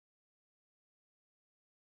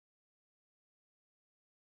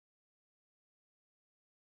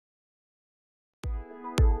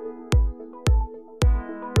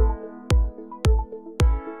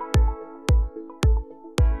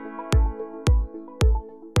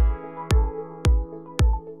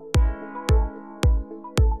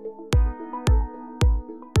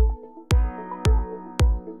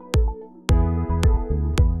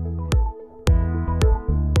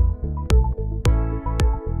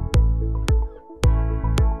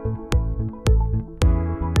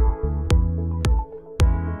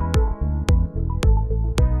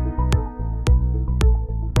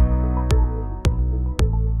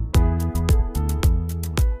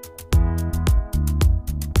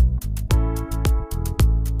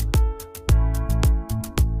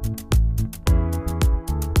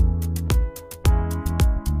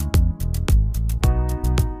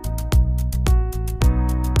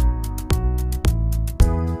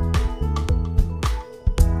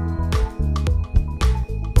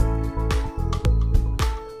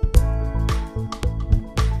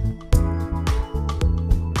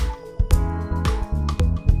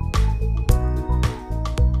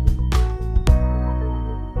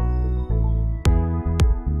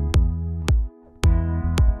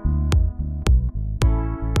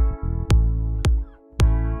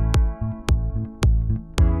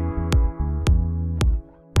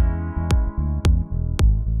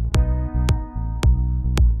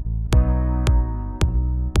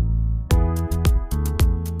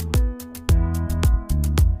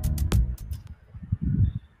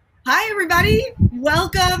everybody.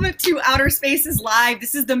 Welcome to Outer Spaces Live.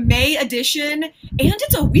 This is the May edition, and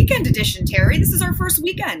it's a weekend edition, Terry. This is our first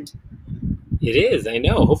weekend. It is, I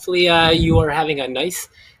know. Hopefully you are having a nice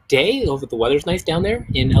day. Hope the weather's nice down there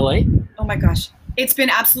in LA. Oh my gosh. It's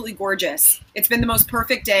been absolutely gorgeous. It's been the most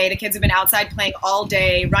perfect day. The kids have been outside playing all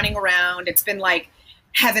day, running around. It's been like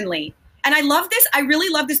heavenly. And I love this. I really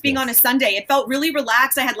love this being on a Sunday. It felt really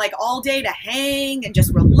relaxed. I had like all day to hang and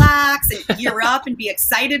just relax and gear up and be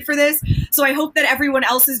excited for this. So I hope that everyone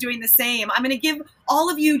else is doing the same. I'm going to give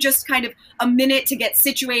all of you just kind of a minute to get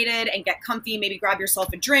situated and get comfy. Maybe grab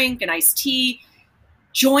yourself a drink, an iced tea.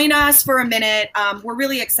 Join us for a minute. We're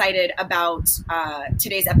really excited about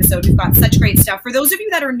today's episode. We've got such great stuff. For those of you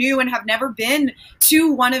that are new and have never been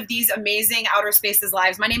to one of these amazing Outer Spaces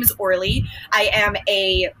Lives, my name is Orly. I am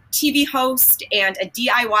a TV host and a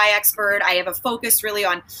DIY expert. I have a focus really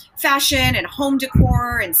on fashion and home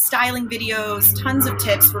decor and styling videos, tons of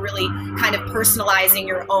tips for really kind of personalizing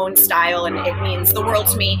your own style, and it means the world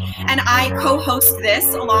to me. And I co-host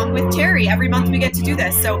this along with Terry. Every month we get to do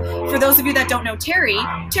this. So for those of you that don't know Terry,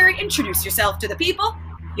 introduce yourself to the people.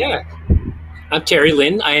 Yeah. I'm Terry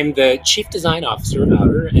Lynn. I am the Chief Design Officer of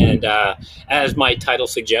Outer, and as my title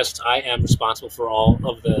suggests, I am responsible for all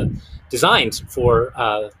of the designs for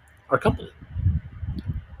our company.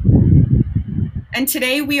 And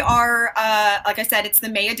today we are, like I said, it's the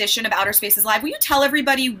May edition of Outer Spaces Live. Will you tell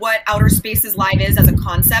everybody what Outer Spaces Live is as a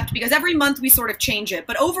concept? Because every month we sort of change it.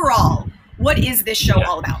 But overall, what is this show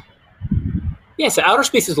all about? Yeah, so Outer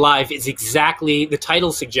Spaces Live is exactly, the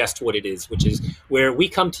title suggests what it is, which is where we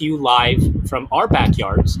come to you live from our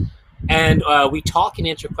backyards, and we talk and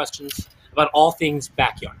answer questions about all things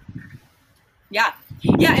backyard. Yeah.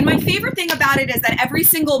 Yeah, and my favorite thing about it is that every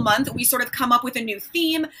single month we sort of come up with a new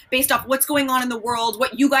theme based off what's going on in the world,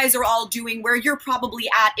 what you guys are all doing, where you're probably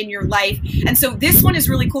at in your life. And so this one is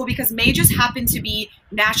really cool because May just happened to be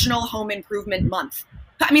National Home Improvement Month.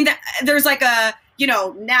 I mean, there's like a,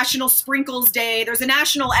 National Sprinkles Day. There's a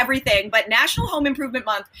national everything, but National Home Improvement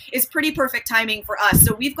Month is pretty perfect timing for us.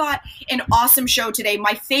 So we've got an awesome show today.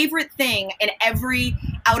 My favorite thing in every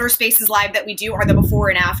Outer Spaces Live that we do are the before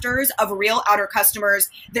and afters of real Outer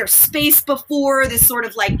customers, their space before, this sort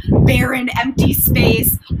of like barren, empty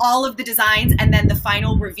space, all of the designs, and then the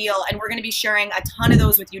final reveal. And we're going to be sharing a ton of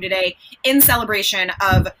those with you today in celebration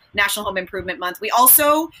of National Home Improvement Month. We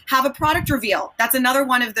also have a product reveal. That's another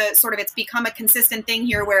one of the sort of, it's become a consistent thing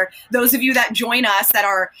here where those of you that join us that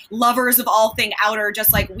are lovers of all thing Outer,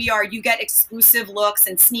 just like we are, you get exclusive looks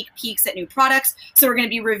and sneak peeks at new products. So we're going to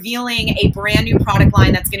be revealing a brand new product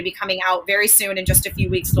line that's going to be coming out very soon. In just a few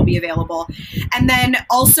weeks, it'll be available. And then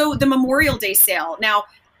also the Memorial Day sale. Now,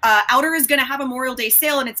 Outer is going to have a Memorial Day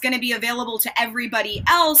sale, and it's going to be available to everybody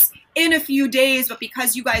else in a few days. But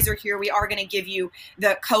because you guys are here, we are going to give you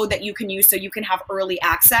the code that you can use so you can have early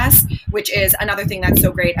access, which is another thing that's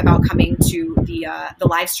so great about coming to the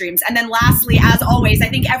live streams. And then lastly, as always, I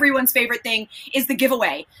think everyone's favorite thing is the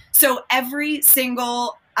giveaway. So every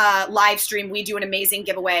single live stream, we do an amazing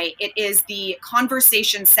giveaway. It is the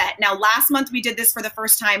conversation set. Now, last month we did this for the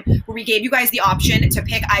first time where we gave you guys the option to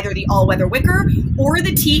pick either the all-weather wicker or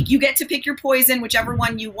the teak. You get to pick your poison, whichever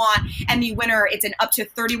one you want. And the winner, it's an up to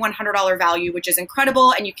 $3,100 value, which is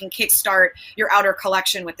incredible. And you can kickstart your Outer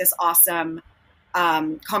collection with this awesome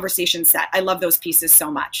conversation set. I love those pieces so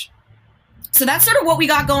much. So that's sort of what we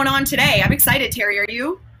got going on today. I'm excited, Terry. Are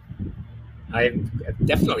you? I'm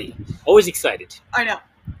definitely always excited. I know.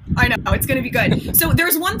 It's going to be good. So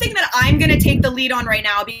there's one thing that I'm going to take the lead on right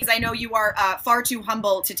now because I know you are far too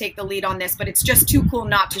humble to take the lead on this, but it's just too cool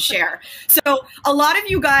not to share. So a lot of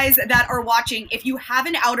you guys that are watching, if you have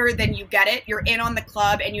an Outer, then you get it. You're in on the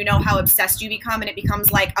club and you know how obsessed you become, and it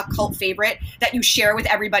becomes like a cult favorite that you share with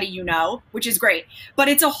everybody you know, which is great. But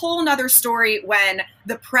it's a whole nother story when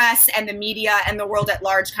the press and the media and the world at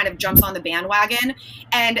large kind of jumps on the bandwagon.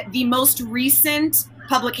 And the most recent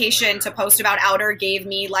publication to post about Outer gave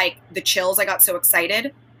me like the chills. I got so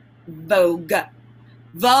excited. Vogue.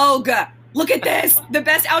 Look at this. The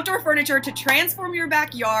best outdoor furniture to transform your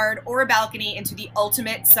backyard or a balcony into the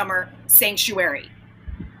ultimate summer sanctuary.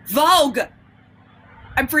 Vogue.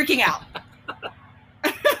 I'm freaking out.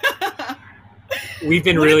 We've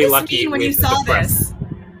been really lucky when with you saw the press. this.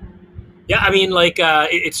 Yeah, I mean, like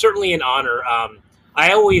it's certainly an honor.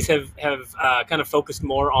 I always have kind of focused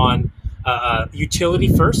more on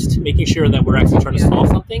utility first, making sure that we're actually trying to solve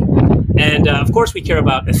something. And of course we care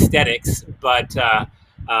about aesthetics, but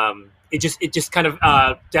it just kind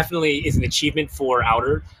of definitely is an achievement for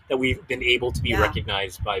Outer that we've been able to be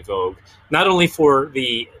recognized by Vogue, not only for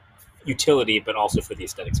the utility, but also for the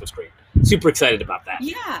aesthetics. So it's great. Super excited about that.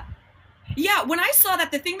 Yeah. Yeah, when I saw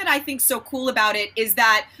that, the thing that I think so cool about it is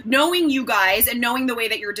that knowing you guys and knowing the way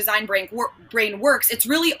that your design brain works, it's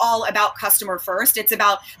really all about customer first. It's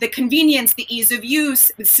about the convenience, the ease of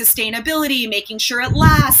use, sustainability, making sure it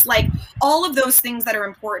lasts, like all of those things that are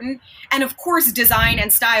important. And of course, design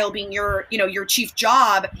and style being your, you know, your chief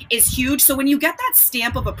job is huge. So when you get that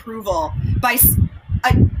stamp of approval by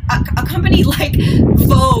a company like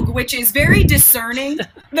Vogue, which is very discerning,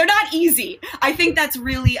 they're not easy. I think that's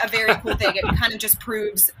really a very cool thing. It kind of just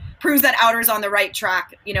proves that Outer's on the right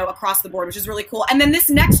track, you know, across the board, which is really cool. And then this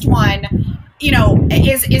next one, you know,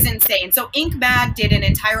 is insane. So Inc. Mag did an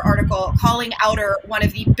entire article calling Outer one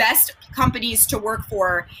of the best companies to work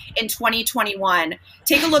for in 2021.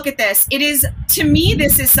 Take a look at this. It is, to me,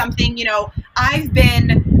 this is something, you know, I've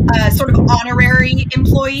been a sort of honorary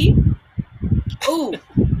employee. Oh,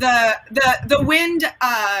 the wind,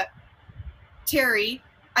 Terry.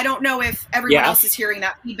 I don't know if everyone else is hearing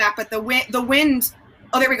that feedback, but the wind.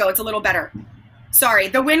 Oh, there we go. It's a little better. Sorry,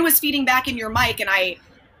 the wind was feeding back in your mic, and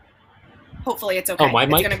hopefully it's okay. Oh, my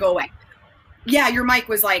mic? It's gonna go away. Yeah, your mic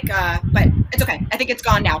was like, but it's okay. I think it's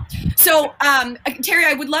gone now. So, Terry,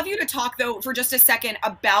 I would love you to talk though for just a second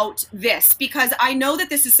about this, because I know that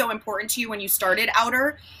this is so important to you when you started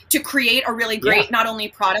Outer to create a really great, not only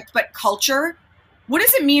product, but culture. What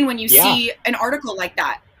does it mean when you see an article like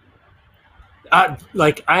that?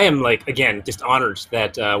 Like, I am, like, again, just honored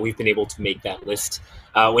that we've been able to make that list.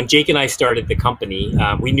 When Jake and I started the company,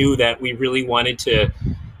 we knew that we really wanted to,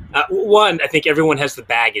 one, I think everyone has the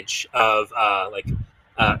baggage of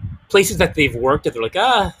places that they've worked that they're like,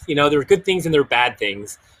 you know, there are good things and there are bad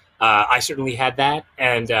things. I certainly had that.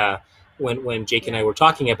 And when Jake and I were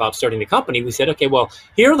talking about starting the company, we said, okay, well,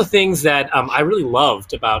 here are the things that I really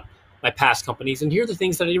loved about my past companies, and here are the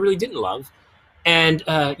things that I really didn't love. And,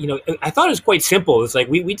 you know, I thought it was quite simple. It's like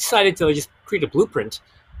we decided to just create a blueprint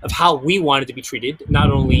of how we wanted to be treated, not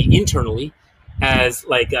only internally as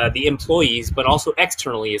like the employees, but also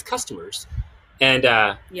externally as customers. And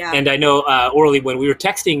and I know, Orly, when we were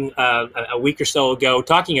texting a week or so ago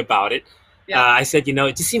talking about it, I said, you know,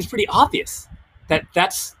 it just seems pretty obvious that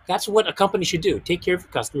that's what a company should do. Take care of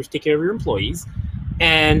your customers, take care of your employees,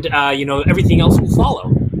 and, you know, everything else will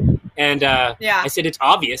follow. And I said, it's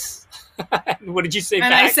obvious. What did you say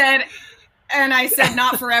back? I said,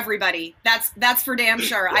 not for everybody. That's for damn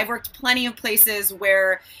sure. I've worked plenty of places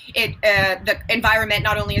where the environment,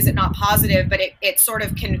 not only is it not positive, but it sort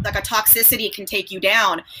of can, like a toxicity can take you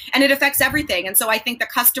down, and it affects everything. And so I think the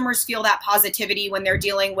customers feel that positivity when they're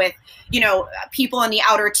dealing with, you know, people on the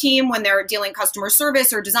Outer team, when they're dealing customer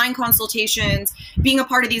service or design consultations, being a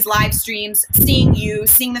part of these live streams, seeing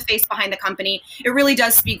the face behind the company, it really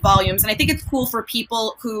does speak volumes. And I think it's cool for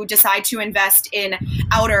people who decide to invest in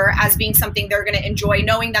Outer as being something they're going to enjoy,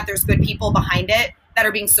 knowing that there's good people behind it that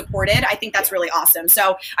are being supported. I think that's really awesome.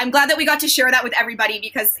 So I'm glad that we got to share that with everybody,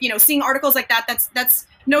 because, you know, seeing articles like that, that's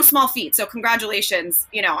no small feat. So congratulations.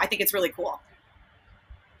 You know, I think it's really cool.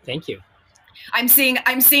 Thank you. I'm seeing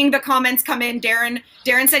the comments come in. Darren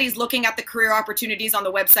said he's looking at the career opportunities on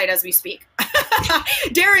the website as we speak.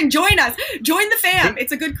 Darren, join us. Join the fam.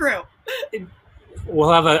 It's a good crew.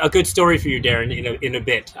 We'll have a good story for you, Darren, in a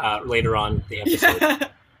bit later on the episode.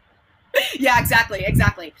 Yeah,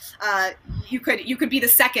 exactly. You could be the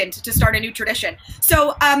second to start a new tradition.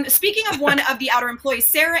 So speaking of one of the Outer employees,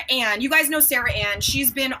 Sara Ann, you guys know Sara Ann.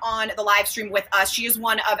 She's been on the live stream with us. She is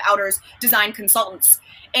one of Outer's design consultants,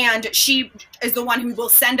 and she is the one who will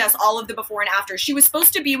send us all of the before and after. She was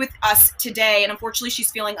supposed to be with us today, and unfortunately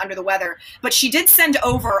she's feeling under the weather, but she did send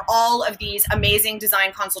over all of these amazing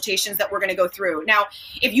design consultations that we're going to go through. Now,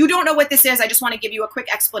 if you don't know what this is, I just want to give you a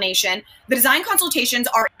quick explanation. The design consultations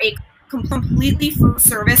are a completely free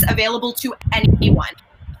service available to anyone.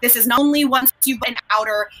 This is not only once you get an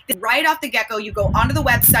Outer, right off the get-go, you go onto the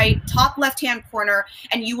website, top left-hand corner,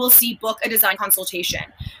 and you will see book a design consultation.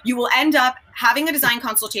 You will end up having a design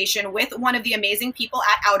consultation with one of the amazing people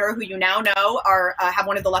at Outer, who you now know are have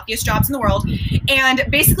one of the luckiest jobs in the world. And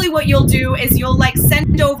basically what you'll do is you'll like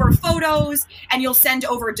send over photos, and you'll send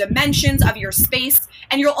over dimensions of your space,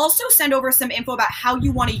 and you'll also send over some info about how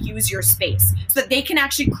you want to use your space so that they can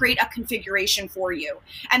actually create a configuration for you.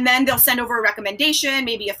 And then they'll send over a recommendation,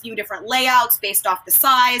 maybe a few different layouts based off the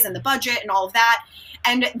size and the budget and all of that.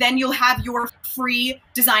 And then you'll have your free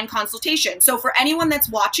design consultation. So for anyone that's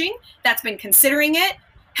watching, that's been considering it,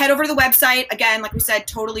 head over to the website. Again, like we said,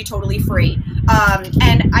 totally free.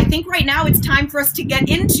 And I think right now it's time for us to get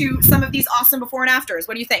into some of these awesome before and afters.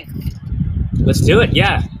 What do you think? Let's do it.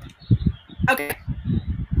 Yeah. Okay.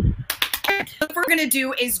 What we're going to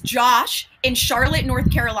do is Josh in Charlotte, North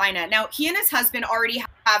Carolina. Now, he and his husband already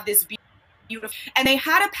have this beautiful. And they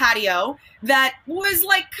had a patio that was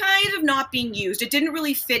like kind of not being used. It didn't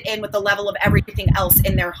really fit in with the level of everything else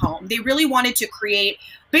in their home. They really wanted to create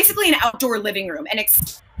basically an outdoor living room, an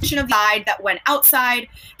extension of the side that went outside.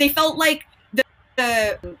 They felt like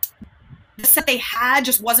the set they had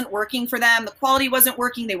just wasn't working for them. The quality wasn't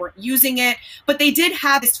working. They weren't using it, but they did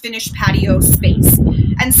have this finished patio space.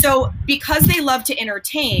 And so because they love to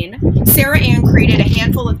entertain, Sara Ann created a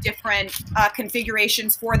handful of different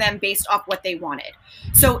configurations for them based off what they wanted.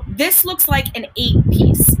 So this looks like an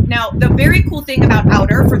 8-piece. Now, the very cool thing about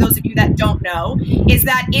Outer, for those of you that don't know, is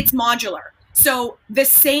that it's modular. So the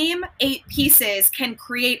same 8 pieces can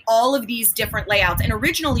create all of these different layouts. And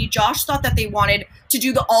originally, Josh thought that they wanted to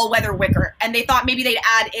do the all-weather wicker, and they thought maybe they'd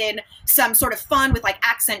add in some sort of fun with like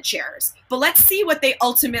accent chairs. But let's see what they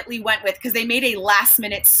ultimately went with, because they made a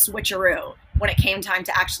last-minute switcheroo when it came time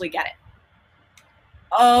to actually get it.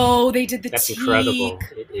 Oh, they did the teak. That's incredible.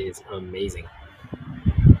 It is amazing.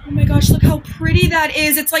 Oh my gosh, look how pretty that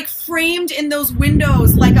is. It's like framed in those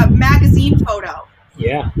windows like a magazine photo.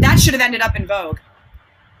 Yeah. That should have ended up in Vogue.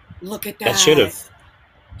 Look at that. That should have.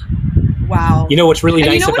 Wow. You know what's really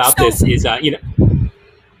nice about this is, Go.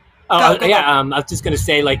 I was just going to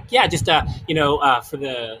say, like, just, for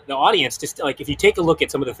the audience, just like if you take a look at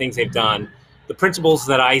some of the things they've done, the principles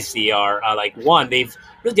that I see are like, one, they've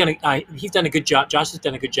really done, he's done a good job. Josh has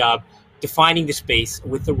done a good job defining the space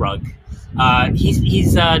with the rug.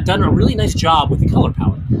 He's done a really nice job with the color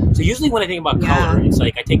palette. So usually when I think about color, it's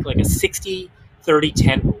like I take like a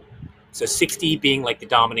 60-30-10 rule. So 60 being like the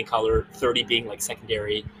dominant color, 30 being like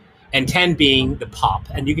secondary, and 10 being the pop.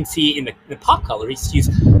 And you can see in the pop color, he's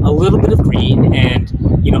used a little bit of green, and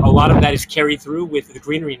a lot of that is carried through with the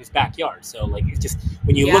greenery in his backyard. So like it's just,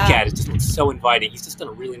 when you look at it, it just looks so inviting. He's just done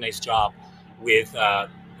a really nice job with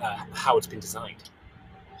how it's been designed.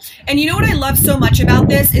 And you know what I love so much about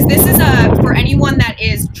this is for anyone that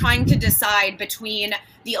is trying to decide between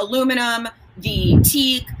the aluminum, the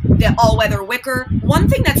teak, the all-weather wicker. One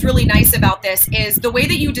thing that's really nice about this is the way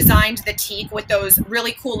that you designed the teak with those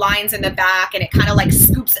really cool lines in the back, and it kind of like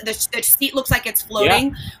scoops, the seat looks like it's floating.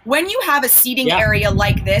 Yeah. When you have a seating area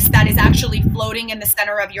like this that is actually floating in the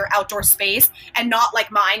center of your outdoor space and not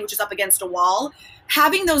like mine, which is up against a wall,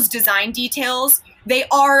 having those design details, they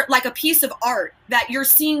are like a piece of art that you're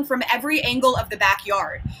seeing from every angle of the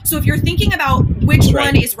backyard. So if you're thinking about which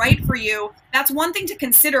one is right for you, that's one thing to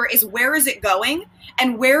consider, is where is it going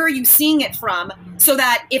and where are you seeing it from, so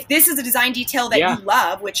that if this is a design detail that you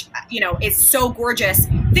love, which is so gorgeous,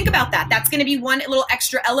 think about that. That's going to be one little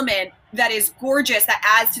extra element that is gorgeous, that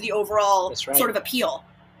adds to the overall sort of appeal.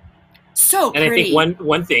 So pretty. And I think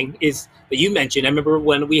one thing is that you mentioned, I remember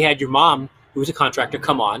when we had your mom, who was a contractor,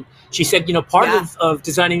 come on, she said, part of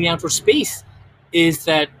designing the outdoor space is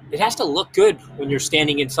that it has to look good when you're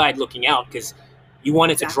standing inside looking out, because you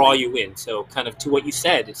want it to draw you in. So kind of to what you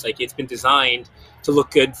said, it's like it's been designed to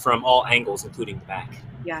look good from all angles, including the back.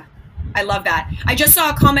 Yeah, I love that. I just saw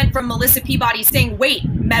a comment from Melissa Peabody saying, wait,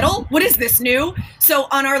 metal? What is this new? So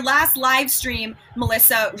on our last live stream,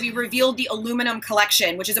 Melissa, we revealed the aluminum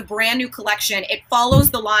collection, which is a brand new collection. It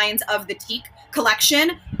follows the lines of the teak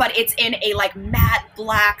collection, but it's in a like matte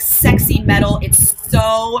black, sexy metal. It's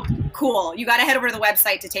so cool. You got to head over to the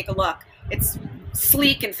website to take a look. It's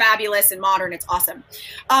sleek and fabulous and modern. It's awesome.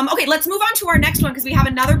 Okay, let's move on to our next one, because we have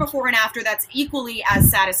another before and after that's equally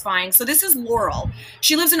as satisfying. So this is Laurel.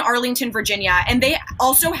 She lives in Arlington, Virginia, and they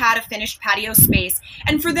also had a finished patio space.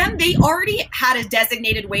 And for them, they already had a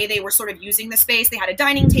designated way they were sort of using the space. They had a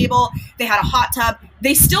dining table, they had a hot tub.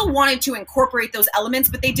 They still wanted to incorporate those elements,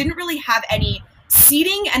 but they didn't really have any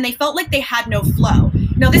seating, and they felt like they had no flow.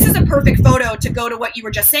 Now, this is a perfect photo to go to what you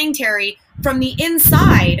were just saying, Terry. From the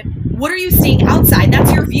inside, what are you seeing outside?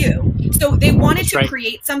 That's your view. So they wanted to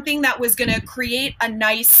create something that was going to create a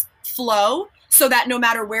nice flow, so that no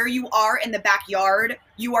matter where you are in the backyard,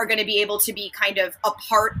 you are going to be able to be kind of a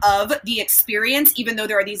part of the experience, even though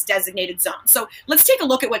there are these designated zones. So let's take a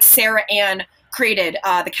look at what Sara Ann created,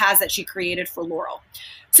 the CAS that she created for Laurel.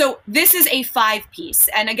 So this is a 5-piece.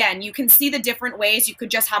 And again, you can see the different ways. You could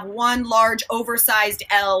just have one large oversized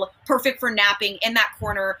L, perfect for napping in that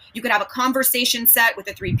corner. You could have a conversation set with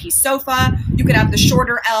a 3-piece sofa. You could have the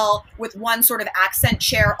shorter L with one sort of accent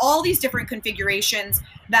chair, all these different configurations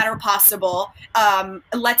that are possible.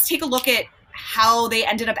 Let's take a look at how they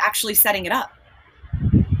ended up actually setting it up.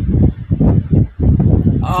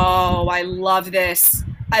 Oh, I love this.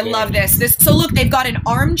 I love this. So look, they've got an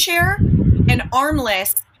armchair, an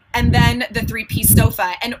armrest, and then the 3-piece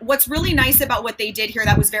sofa. And what's really nice about what they did here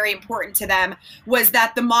that was very important to them was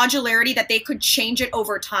that the modularity, that they could change it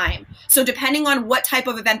over time. So depending on what type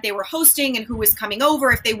of event they were hosting and who was coming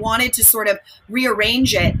over, if they wanted to sort of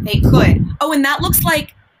rearrange it, they could. Oh, and that looks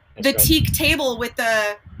like the teak table with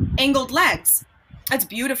the angled legs. That's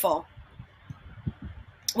beautiful.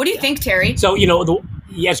 What do you think, Terry? So,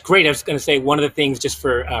 yeah, it's great. I was going to say, one of the things, just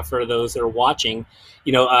for those that are watching,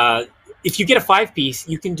 if you get a 5-piece,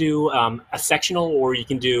 you can do a sectional, or you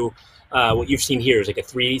can do what you've seen here is like a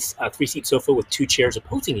three-seat sofa with 2 chairs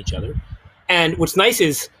opposing each other. And what's nice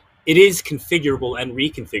is it is configurable and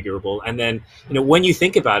reconfigurable. And then, when you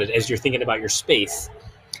think about it, as you're thinking about your space,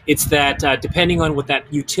 it's that depending on what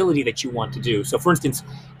that utility that you want to do. So, for instance,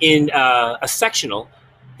 in a sectional,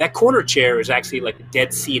 that corner chair is actually like a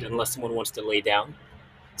dead seat unless someone wants to lay down.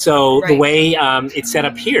 So the way it's set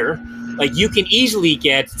up here, like you can easily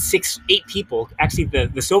get 6, 8 people. Actually,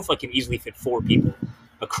 the sofa can easily fit 4 people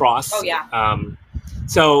across. Oh, yeah.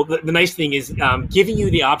 So the nice thing is giving you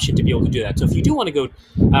the option to be able to do that. So if you do want to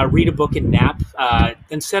go read a book and nap,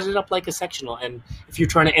 then set it up like a sectional. And if you're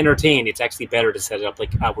trying to entertain, it's actually better to set it up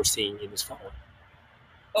like we're seeing in this photo.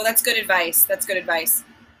 Oh, that's good advice. That's good advice.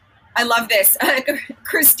 I love this.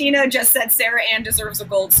 Christina just said Sara Ann deserves a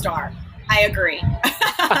gold star. I agree.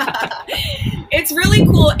 It's really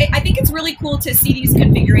cool. I think it's really cool to see these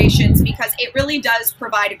configurations because it really does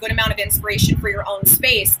provide a good amount of inspiration for your own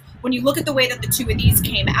space. When you look at the way that the 2 of these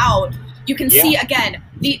came out, you can see, again,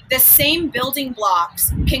 the same building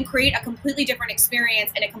blocks can create a completely different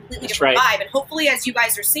experience and a completely different vibe. And hopefully, as you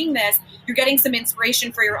guys are seeing this, you're getting some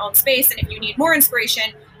inspiration for your own space. And if you need more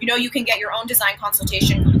inspiration, you can get your own design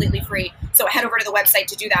consultation completely free. So head over to the website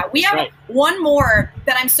to do that. We have one more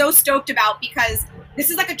that I'm so stoked about because this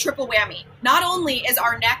is like a triple whammy. Not only is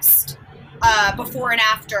our next before and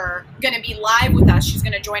after going to be live with us, she's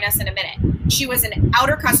going to join us in a minute. She was an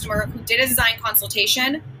outer customer who did a design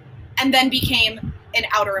consultation and then became an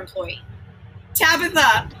outer employee.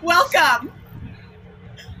 Tabitha, welcome.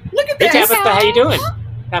 Look at this. Hey, Tabitha, how you doing?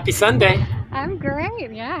 Happy Sunday. I'm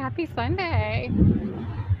great. Yeah, happy Sunday.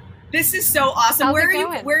 This is so awesome. How's Where it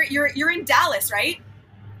are going? you? You're in Dallas, right?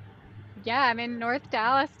 Yeah, I'm in North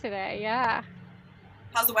Dallas today. Yeah.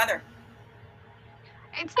 How's the weather?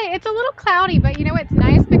 It's a little cloudy, but it's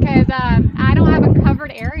nice because I don't have a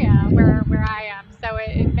covered area where I am, so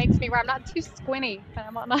it makes me where I'm not too squinty.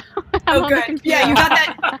 I'm on the, I'm on the good. computer. Yeah, you got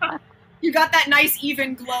that. You got that nice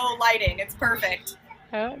even glow lighting. It's perfect.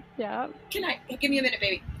 Oh, yeah. Give me a minute,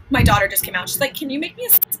 baby? My daughter just came out. She's like, "Can you make me a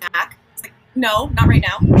snack?" It's like, "No, not right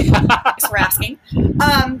now." Thanks for asking.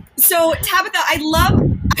 So Tabitha,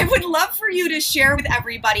 I would love for you to share with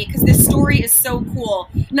everybody because this story is so cool.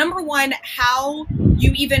 Number one, how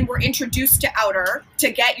you even were introduced to outer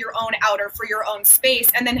to get your own outer for your own space,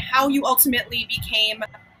 and then how you ultimately became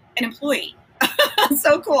an employee.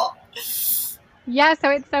 So cool. Yeah, so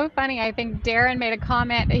it's so funny. I think Darren made a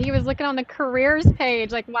comment that he was looking on the careers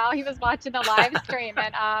page like while he was watching the live stream,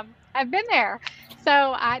 and I've been there.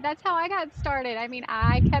 So that's how I got started. I mean,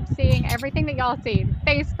 I kept seeing everything that y'all see,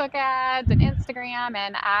 Facebook ads and Instagram,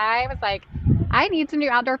 and I was like, I need some new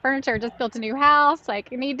outdoor furniture. Just built a new house. Like,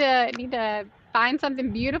 I need to find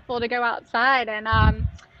something beautiful to go outside. And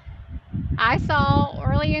I saw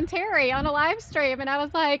Orly and Terry on a live stream, and I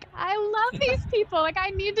was like, I love these people. Like,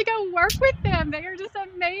 I need to go work with them. They are just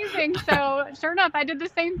amazing. So sure enough, I did the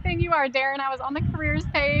same thing you are, Darren. I was on the careers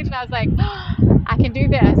page, and I was like, oh, I can do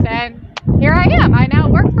this. And here I am. I now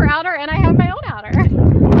work for Outer, and I have my own Outer.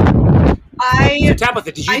 So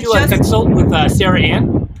Tabitha, did you do a consult with Sara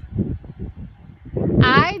Ann?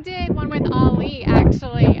 I did one with Ollie,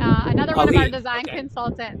 actually. Another one of our design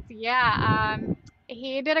consultants. Yeah.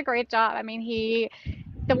 He did a great job. I mean,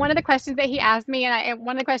 one of the questions that he asked me, and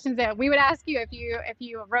one of the questions that we would ask you if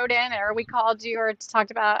you wrote in or we called you or talked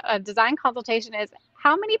about a design consultation is,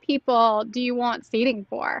 how many people do you want seating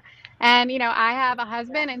for? And, I have a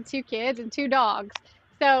husband and 2 kids and 2 dogs.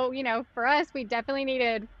 So, for us, we definitely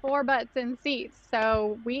needed 4 butts in seats.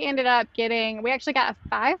 So we ended up we actually got a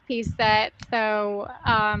 5-piece set. So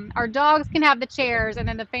our dogs can have the chairs and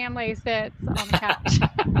then the family sits on the couch.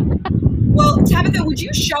 Well, Tabitha, would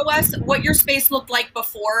you show us what your space looked like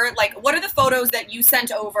before? Like, what are the photos that you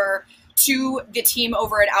sent over to the team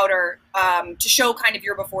over at Outer to show kind of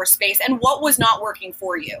your before space, and what was not working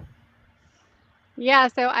for you? Yeah,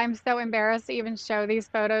 so I'm so embarrassed to even show these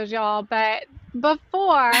photos, y'all. But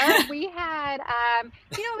before we had,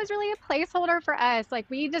 it was really a placeholder for us. Like,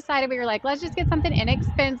 we decided, we were like, let's just get something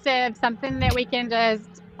inexpensive, something that we can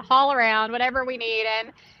just haul around, whatever we need.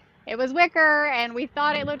 And it was wicker, and we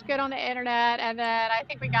thought it looked good on the internet, and then I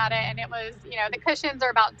think we got it, and it was, the cushions are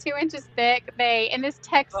about 2 inches thick. In this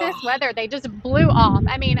Texas Oh, weather, they just blew off.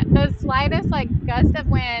 I mean, the slightest like gust of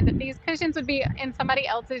wind, these cushions would be in somebody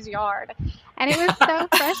else's yard, and it was so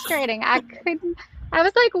frustrating. I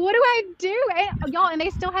was like, what do I do? And, y'all, and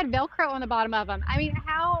they still had Velcro on the bottom of them. I mean,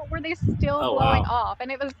 how were they still Oh blowing wow. off? And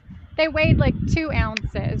they weighed like 2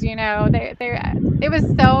 ounces, it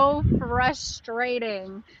was so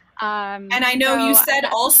frustrating. and I know you So said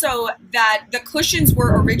that, also that the cushions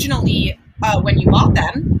were originally, when you bought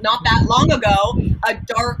them, not that long ago, a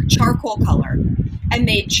dark charcoal color. And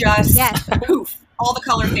they just, yes, poof, all the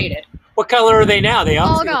color faded. What color are they now? They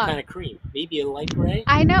all obviously look kind gone. of cream, maybe a light gray.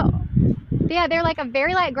 I know. Yeah, they're like a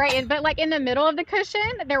very light gray, but like in the middle of the cushion,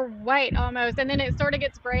 they're white almost, and then it sort of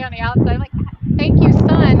gets gray on the outside. I'm like, thank you,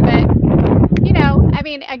 sun, but I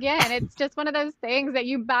mean, again, it's just one of those things that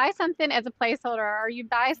you buy something as a placeholder, or you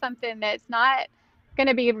buy something that's not going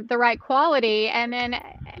to be the right quality, and then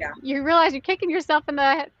Yeah. you realize you're kicking yourself in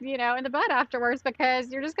the butt afterwards because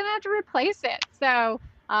you're just going to have to replace it. So,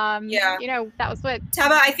 Yeah. that was what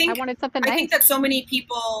Taba, I wanted, something I think nice. that so many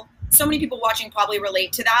people watching probably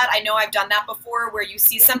relate to that. I know I've done that before where you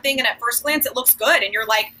see Yeah. something and at first glance it looks good and you're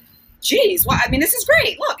like, geez, well, I mean, this is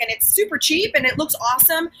great. Look, and it's super cheap and it looks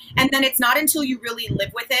awesome. And then it's not until you really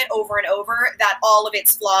live with it over and over that all of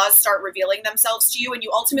its flaws start revealing themselves to you and you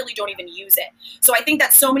ultimately don't even use it. So I think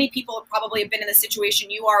that so many people probably have been in the situation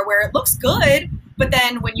you are where it looks good, but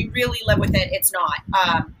then when you really live with it, it's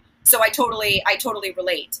not. So I totally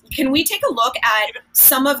relate. Can we take a look at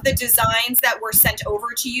some of the designs that were sent over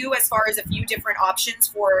to you as far as a few different options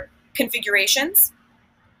for configurations?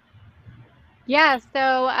 Yeah,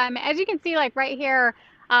 so as you can see, like right here,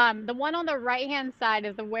 the one on the right-hand side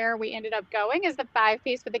is the where we ended up going, is the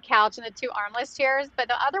 5-piece with the couch and the 2 armless chairs. But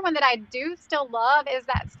the other one that I do still love is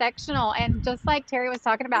that sectional. And just like Terry was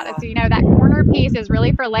talking about, Uh, so that corner piece is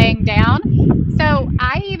really for laying down. So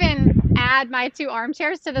I even add my 2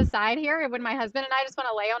 armchairs to the side here when my husband and I just want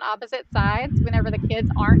to lay on opposite sides whenever the kids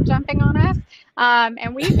aren't jumping on us.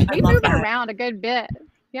 And we I we love move it that. around a good bit.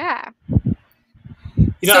 Yeah.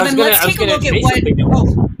 So then let's I was take a gonna look at say what. something that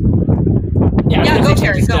was. Oh, Yeah, I was yeah, gonna go say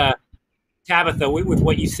Terry, just go. Tabitha, with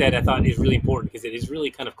what you said, I thought is really important because it is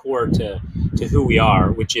really kind of core to who we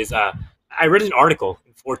are, which is I read an article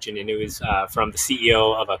in Fortune, and it was from the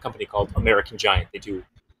CEO of a company called American Giant. They do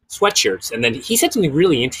sweatshirts, and then he said something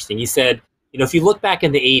really interesting. He said, if you look back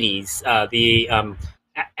in the '80s, the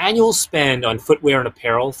annual spend on footwear and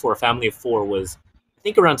apparel for a family of four was, I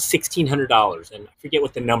think, around $1,600, and I forget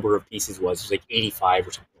what the number of pieces was. It was like 85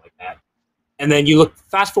 or something like that. And then you look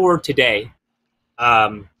fast forward today,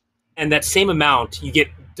 um, and that same amount, you get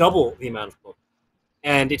double the amount of clothing.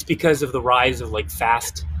 And it's because of the rise of like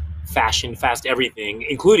fast fashion, fast everything,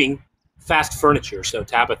 including fast furniture. So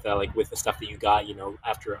Tabitha, like with the stuff that you got,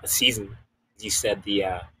 after a season, as you said,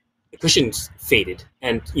 the cushions faded,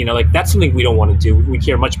 and like that's something we don't want to do. We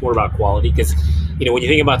care much more about quality because, when you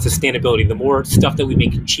think about sustainability, the more stuff that we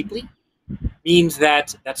make cheaply means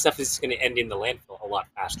that that stuff is going to end in the landfill a lot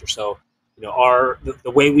faster. So,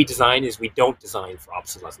 the way we design is we don't design for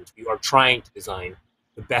obsolescence. We are trying to design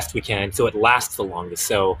the best we can so it lasts the longest.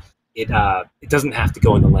 So it doesn't have to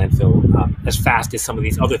go in the landfill as fast as some of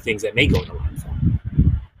these other things that may go in the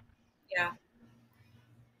landfill. Yeah.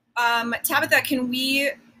 Tabitha, can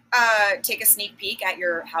we take a sneak peek at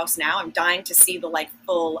your house now? I'm dying to see the like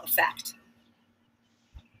full effect.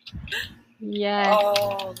 Yes.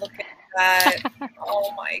 Oh, look at that.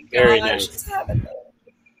 Oh my Very gosh, nice. Tabitha.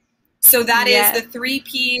 So that is the Yes.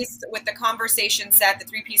 3-piece with the conversation set, the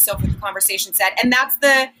 3-piece sofa with the conversation set, and that's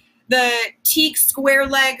the teak square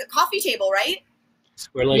leg coffee table, right?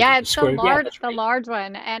 Square leg, Yeah, it's the square. Yeah, large that's the right. large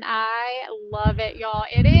one, and I love it, y'all.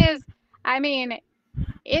 It is, I mean,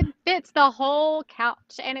 it fits the whole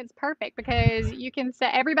couch, and it's perfect because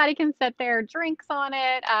everybody can set their drinks on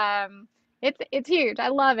it. It's huge. I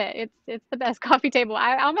love it. It's the best coffee table.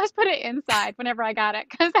 I almost put it inside whenever I got it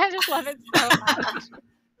because I just love it so much.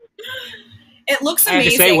 It looks I have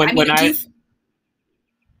to say amazing. I mean, when I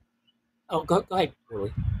oh go ahead,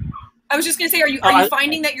 Orly. I was just gonna say, Oh, are you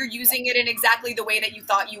finding that you're using it in exactly the way that you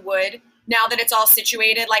thought you would now that it's all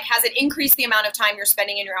situated? Like, has it increased the amount of time you're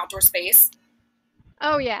spending in your outdoor space?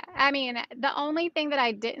 Oh yeah. I mean, the only thing that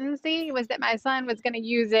I didn't see was that my son was going to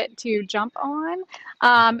use it to jump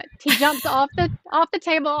on. He jumped off the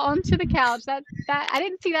table onto the couch. That I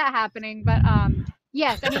didn't see that happening, but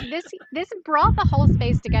yes, I mean this brought the whole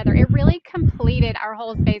space together. It really completed our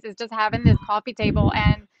whole space is just having this coffee table.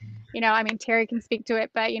 And I mean Terry can speak to it,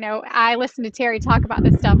 but I listen to Terry talk about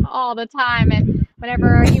this stuff all the time, and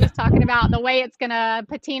whenever he was talking about the way it's going to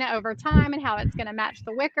patina over time and how it's going to match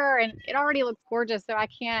the wicker. And it already looks gorgeous. So I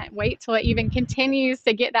can't wait till it even continues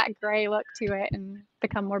to get that gray look to it and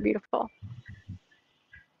become more beautiful.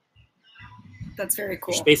 That's very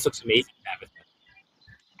cool. Your space looks amazing, Tabitha.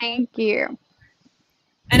 Thank you.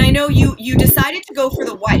 And I know you decided to go for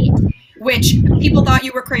the white, which people thought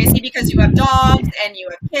you were crazy because you have dogs and you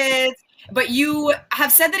have kids, but you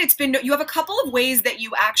have said that you have a couple of ways that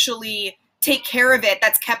you actually take care of it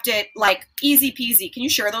that's kept it like easy peasy. Can you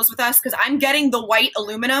share those with us? Because I'm getting the white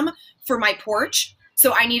aluminum for my porch,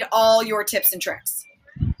 so I need all your tips and tricks.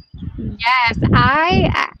 Yes,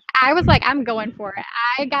 I was like, I'm going for it.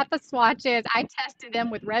 I got the swatches. I tested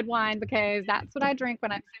them with red wine because that's what I drink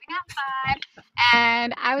when I'm sitting outside,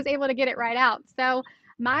 and I was able to get it right out. So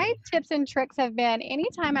my tips and tricks have been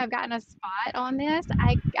anytime I've gotten a spot on this,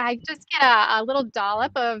 I just get a little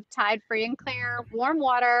dollop of Tide Free and Clear warm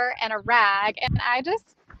water and a rag, and I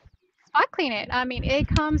just spot clean it. I mean, it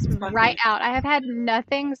comes right out. I have had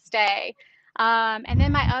nothing stay. And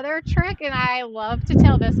then my other trick, and I love to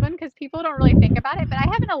tell this one because people don't really think about it, but I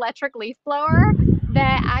have an electric leaf blower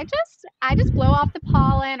that I just blow off the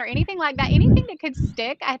pollen or anything like that. Anything that could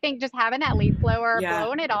stick, I think just having that leaf blower,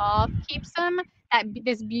 blowing it off, keeps them at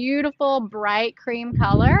this beautiful bright cream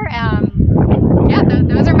color. Yeah,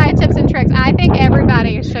 those are my tips and tricks. I think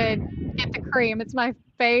everybody should get the cream. It's my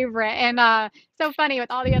favorite. And so funny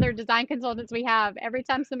with all the other design consultants we have. Every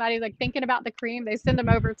time somebody's like thinking about the cream, they send them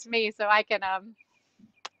over to me so I can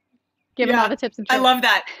give them all the tips and tricks. I love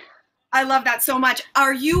that. I love that so much.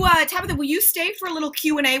 Are you, Tabitha, will you stay for a little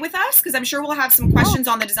Q&A with us? Because I'm sure we'll have some questions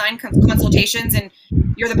on the design consultations, and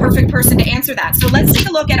you're the perfect person to answer that. So let's take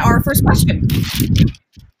a look at our first question.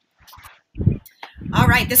 All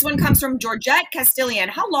right, this one comes from Georgette Castilian.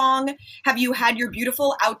 How long have you had your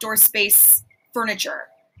beautiful outdoor space furniture?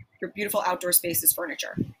 Your beautiful outdoor spaces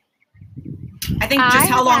furniture. I think just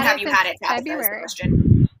how long have you had it, Tabitha, is the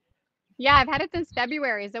question. Yeah, I've had it since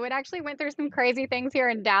February. So it actually went through some crazy things here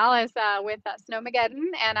in Dallas with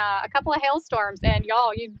Snowmageddon and a couple of hailstorms. And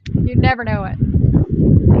y'all, you'd never know it.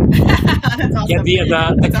 That's awesome.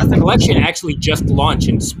 Yeah, the collection actually just launched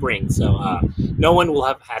in spring, so no one will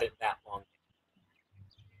have had it that long.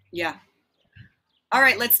 Yeah. All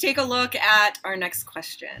right, let's take a look at our next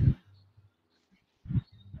question.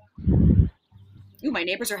 Ooh, my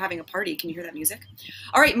neighbors are having a party. Can you hear that music?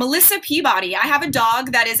 All right, Melissa Peabody. I have a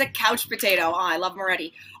dog that is a couch potato. Oh, I love him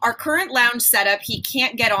already. Our current lounge setup, he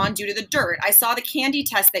can't get on due to the dirt. I saw the candy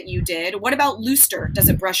test that you did. What about loose dirt? Does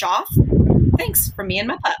it brush off? Thanks, from me and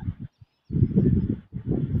my pup.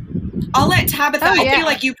 I'll let Tabitha, I feel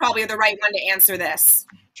like you probably are the right one to answer this.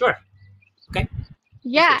 Sure. Okay.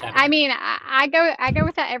 Yeah, I mean, I go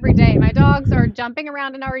with that every day. My dogs are jumping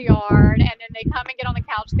around in our yard, and then they come and get on the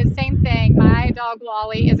couch. Because same thing, my dog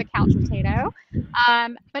Wally is a couch potato.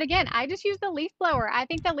 But again, I just use the leaf blower. I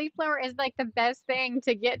think the leaf blower is like the best thing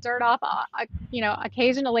to get dirt off,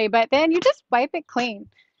 occasionally. But then you just wipe it clean.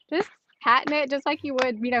 Just patting it just like you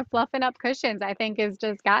would, fluffing up cushions. I think is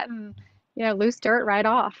just gotten, loose dirt right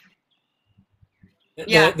off.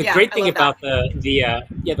 The great thing about the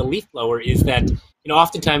leaf blower is that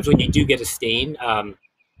oftentimes when you do get a stain,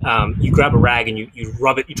 you grab a rag and you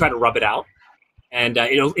rub it. You try to rub it out, and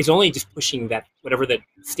it's only just pushing that whatever that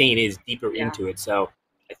stain is deeper into it. So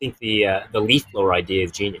I think the leaf blower idea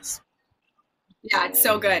is genius. Yeah, it's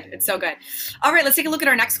so good. It's so good. All right, let's take a look at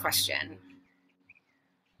our next question.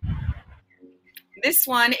 This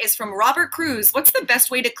one is from Robert Cruz. What's the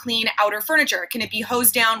best way to clean outer furniture? Can it be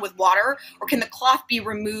hosed down with water, or can the cloth be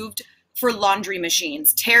removed for laundry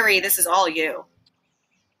machines? Terry, this is all you.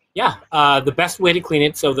 Yeah, the best way to clean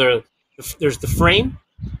it, so there's the frame,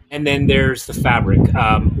 and then there's the fabric.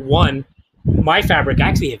 My fabric, I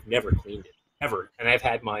actually have never cleaned it, ever, and I've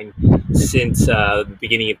had mine since the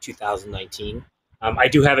beginning of 2019. I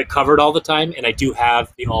do have it covered all the time, and I do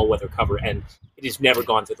have the all-weather cover, and it has never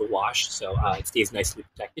gone through the wash, so it stays nicely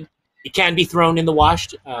protected. It can be thrown in the wash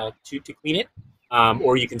to clean it,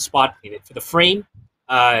 or you can spot clean it. For the frame,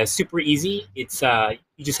 super easy. It's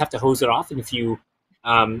you just have to hose it off, and if you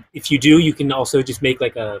do, you can also just make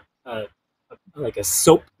like a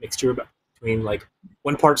soap mixture between like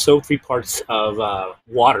 1 part soap, 3 parts of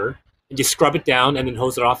water, and just scrub it down and then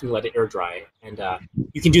hose it off and let it air dry. And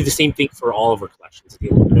you can do the same thing for all of our collections, the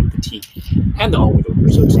aluminum, the teak, and the all-weather.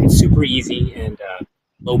 So it's super easy and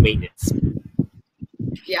low maintenance.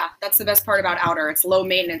 Yeah, that's the best part about outer. It's low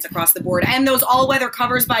maintenance across the board. And those all-weather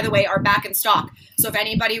covers, by the way, are back in stock. So if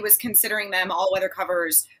anybody was considering them, all-weather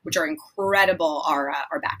covers, which are incredible, are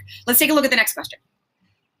back. Let's take a look at the next question.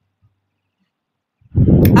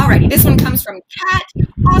 Alrighty, this one comes from Kat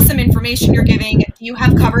Awesome information you're giving. Do you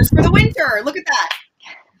have covers for the winter? Look at that.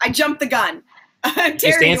 I jumped the gun.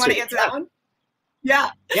 Terry, you want to answer that one?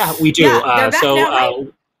 Yeah. Yeah, we do. Yeah, they're back now,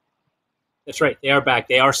 right? That's right. They are back.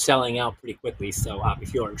 They are selling out pretty quickly. So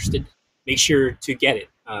if you're interested, make sure to get it.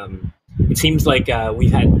 It seems like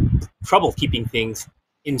we've had trouble keeping things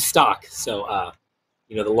in stock. So,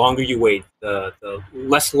 the longer you wait, the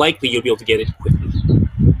less likely you'll be able to get it quickly.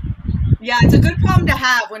 Yeah, it's a good problem to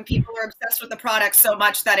have when people are obsessed with the product so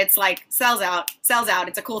much that it's like sells out.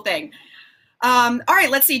 It's a cool thing. All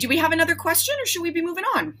right, let's see. Do we have another question or should we be moving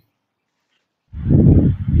on?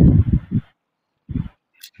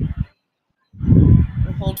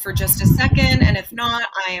 We'll hold for just a second, and if not,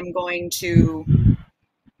 I am going to...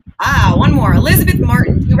 one more. Elizabeth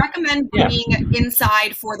Martin, do you recommend bringing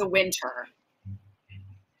inside for the winter?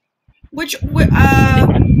 What do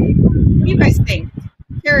you guys think?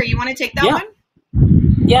 Terry, you want to take that one?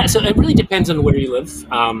 Yeah, so it really depends on where you live.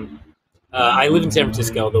 I live in San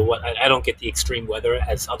Francisco, though I don't get the extreme weather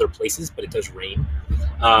as other places, but it does rain.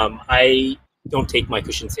 I don't take my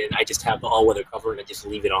cushions in. I just have the all-weather cover and I just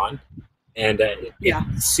leave it on. And it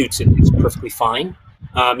suits it. It's perfectly fine.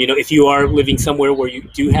 If you are living somewhere where you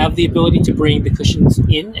do have the ability to bring the cushions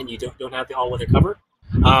in and you don't have the all-weather cover,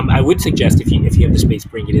 I would suggest if you have the space,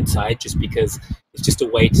 bring it inside, just because it's just a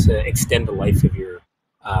way to extend the life of your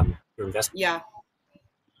investment. Yeah.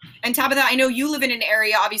 And Tabitha, I know you live in an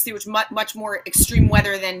area, obviously, which much more extreme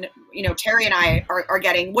weather than Terry and I are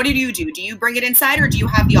getting. What do? Do you bring it inside, or do you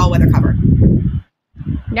have the all-weather cover?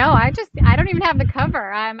 No, I don't even have the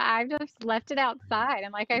cover. I just left it outside.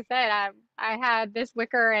 And like I said, I had this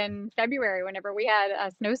wicker in February whenever we had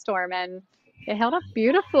a snowstorm, and it held up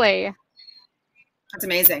beautifully. That's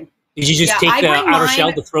amazing. Did you just take the outer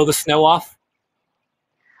shell to throw the snow off?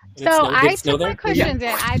 So I took my cushions in.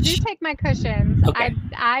 I do take my cushions. Okay.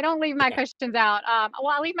 I don't leave my cushions out.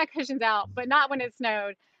 Well, I leave my cushions out, but not when it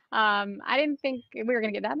snowed. I didn't think we were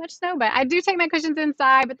going to get that much snow, but I do take my cushions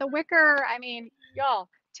inside. But the wicker, I mean, y'all,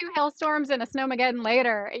 2 hailstorms and a snowmageddon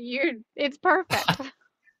later, it's perfect.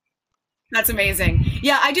 That's amazing.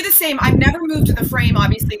 Yeah, I do the same. I've never moved the frame,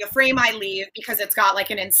 obviously. The frame I leave because it's got like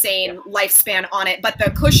an insane lifespan on it. But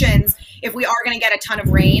the cushions, if we are going to get a ton of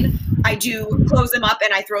rain, I do close them up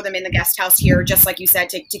and I throw them in the guest house here, just like you said,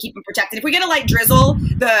 to keep them protected. If we get a light drizzle,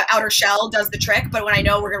 the outer shell does the trick. But when I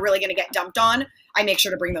know we're really going to get dumped on, I make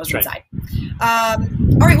sure to bring those inside. All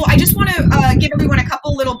right, well, I just want to give everyone a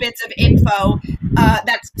couple little bits of info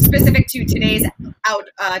that's specific to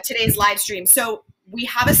today's live stream. So we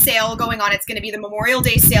have a sale going on. It's going to be the Memorial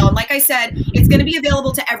Day sale. And like I said, it's going to be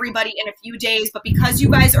available to everybody in a few days. But because you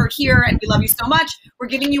guys are here and we love you so much, we're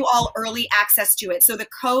giving you all early access to it. So the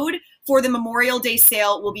code for the Memorial Day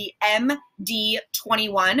sale will be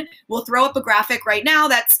MD21. We'll throw up a graphic right now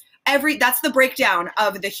that's the breakdown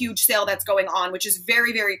of the huge sale that's going on, which is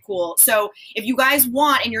very, very cool. So if you guys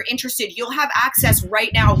want and you're interested, you'll have access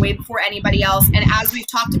right now, way before anybody else. And as we've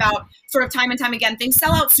talked about sort of time and time again, things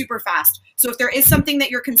sell out super fast. So if there is something that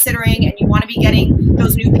you're considering and you want to be getting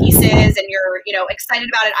those new pieces and you're, excited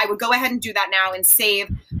about it, I would go ahead and do that now and save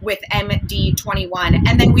with MD21.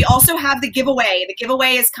 And then we also have the giveaway. The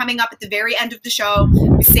giveaway is coming up at the very end of the show.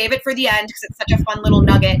 We save it for the end because it's such a fun little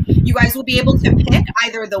nugget. You guys will be able to pick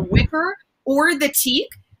either the wicker or the teak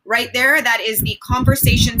right there. That is the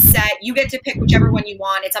conversation set. You get to pick whichever one you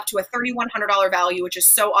want. It's up to a $3,100 value, which is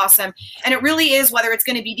so awesome. And it really is, whether it's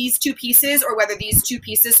going to be these 2 pieces or whether these 2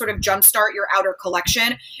 pieces sort of jumpstart your outer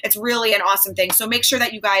collection. It's really an awesome thing. So make sure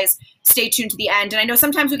that you guys stay tuned to the end. And I know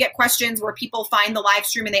sometimes we get questions where people find the live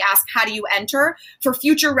stream and they ask, how do you enter? For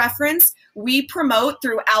future reference, we promote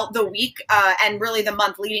throughout the week and really the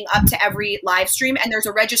month leading up to every live stream. And there's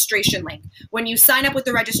a registration link. When you sign up with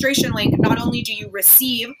the registration link, not only do you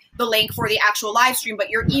receive the link for the actual live stream, but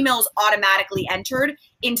your email is automatically entered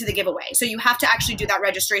into the giveaway. So you have to actually do that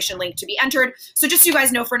registration link to be entered. So just so you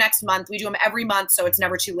guys know, for next month, we do them every month, so it's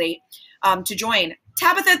never too late to join.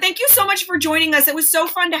 Tabitha, thank you so much for joining us. It was so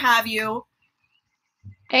fun to have you.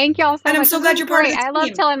 Thank y'all so much. And I'm so glad you're part of the team. I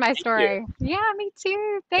love telling my story. Yeah, me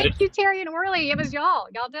too. Thank you, Terry and Orly. It was y'all.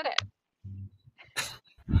 Y'all did it.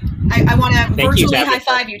 I want to virtually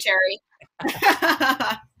high-five you, Terry.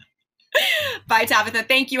 Bye, Tabitha.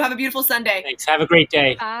 Thank you. Have a beautiful Sunday. Thanks. Have a great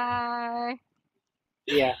day. Bye.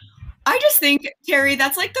 Yeah. I just think, Terry,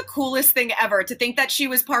 that's like the coolest thing ever, to think that she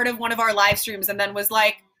was part of one of our live streams and then was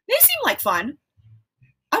like, they seem like fun.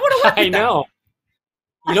 I want to work with them. I know.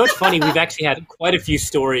 You know what's funny? We've actually had quite a few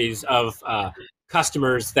stories of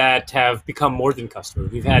customers that have become more than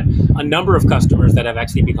customers. We've had a number of customers that have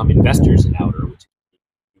actually become investors in Outer, which is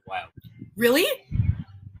wild. Really?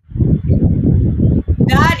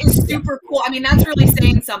 That is super cool. I mean, that's really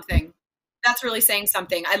saying something. That's really saying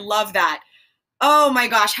something. I love that. Oh my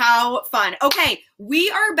gosh, how fun. Okay, we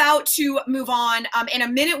are about to move on. In a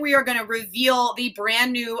minute, we are going to reveal the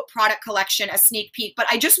brand new product collection, a sneak peek. But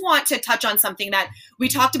I just want to touch on something that we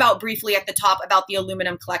talked about briefly at the top about the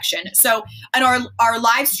aluminum collection. So in our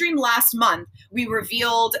live stream last month, we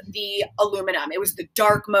revealed the aluminum. It was the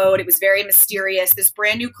dark mode. It was very mysterious, this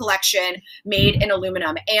brand new collection made in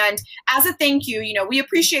aluminum. And as a thank you, you know, we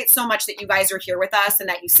appreciate so much that you guys are here with us and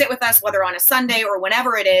that you sit with us, whether on a Sunday or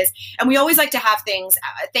whenever it is. And we always like to have things,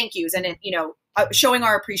 thank yous, and, you know, showing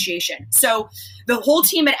our appreciation. So the whole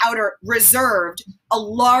team at Outer reserved a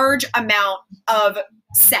large amount of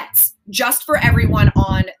sets just for everyone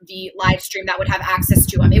on the live stream that would have access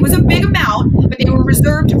to them. It was a big amount, but they were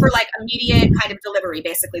reserved for like immediate kind of delivery,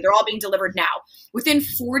 basically. They're all being delivered now. Within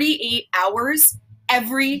 48 hours,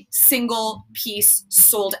 every single piece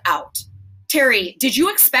sold out. Terry, did you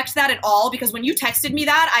expect that at all? Because when you texted me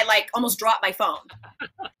that, I like almost dropped my phone.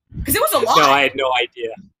 Because it was a lot. No, I had no idea.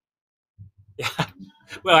 Yeah.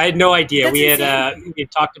 Well, I had no idea. That's we insane. had we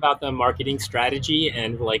talked about the marketing strategy,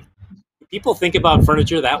 and like, people think about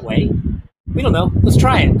furniture that way. We don't know. Let's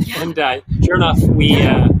try it. Yeah. And sure enough, we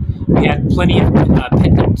had plenty of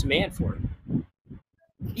pent-up demand for it.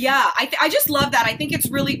 Yeah, I just love that. I think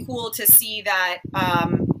it's really cool to see that.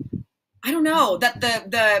 I don't know, that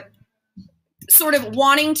the sort of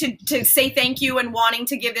wanting to say thank you and wanting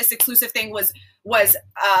to give this exclusive thing was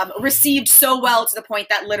received so well to the point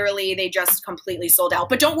that literally they just completely sold out.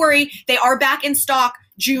 But don't worry, they are back in stock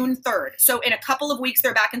June 3rd. So in a couple of weeks,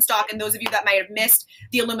 they're back in stock. And those of you that might have missed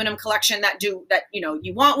the aluminum collection that you know,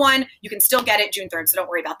 you want one, you can still get it June 3rd. So don't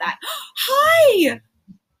worry about that. Hi.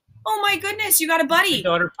 Oh my goodness, you got a buddy. My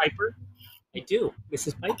daughter Piper. I do.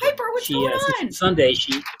 Mrs. Piper. Piper, what's going on? Since Sunday,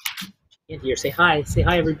 she can't hear. Say hi. Say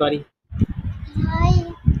hi, everybody. Hi.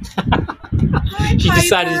 Hi, She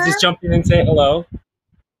decided to Piper. just jump in and say hello.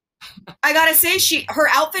 I gotta say, her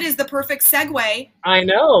outfit is the perfect segue. I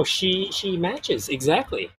know. She matches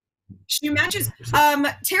exactly. She matches.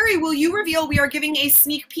 Terry, will you reveal we are giving a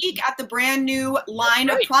sneak peek at the brand new line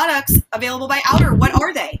of products available by Outer? What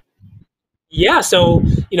are they? Yeah, so,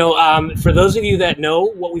 you know, for those of you that know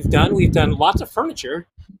what we've done lots of furniture,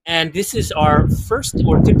 and this is our first,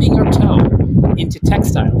 or dipping our toe into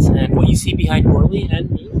textiles. And what you see behind Orly and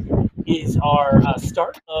me is our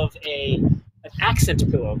start of an accent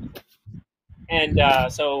pillow. And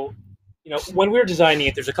so, you know, when we were designing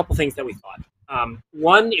it, there's a couple things that we thought.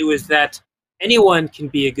 One, it was that anyone can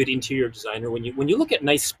be a good interior designer. When you look at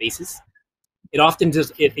nice spaces, it often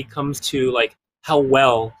does, it comes to like how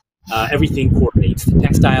well everything coordinates, the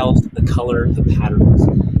textiles, the color, the patterns.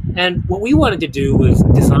 And what we wanted to do was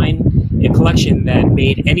design a collection that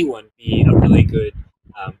made anyone be a really good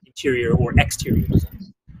interior or exterior designer.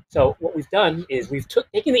 So what we've done is we've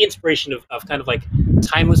taken the inspiration of kind of like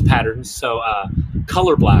timeless patterns. So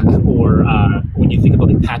color black, or when you think about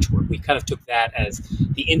like patchwork, we kind of took that as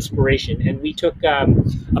the inspiration. And we took a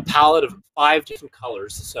palette of 5 different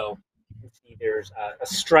colors. So you can see there's a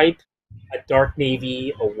stripe, a dark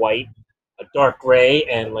navy, a white, a dark gray,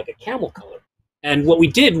 and like a camel color. And what we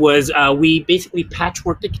did was we basically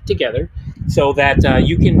patchworked it together so that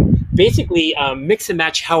you can basically mix and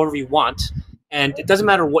match however you want. And it doesn't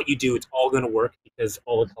matter what you do, it's all going to work because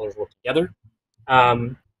all the colors work together.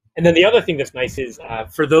 And then the other thing that's nice is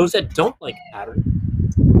for those that don't like a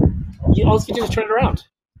pattern, all you can do is turn it around.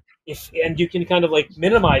 And you can kind of like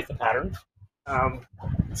minimize the pattern.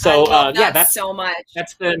 So I love that yeah, that's so much.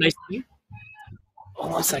 That's the nice thing.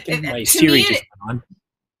 Hold on a second, my To Siri me, just went on.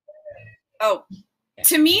 Oh,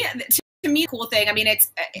 to me, cool thing. I mean,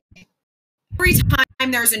 it's every time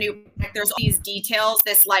there's a new, there's all these details,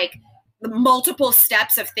 this like the multiple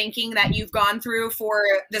steps of thinking that you've gone through for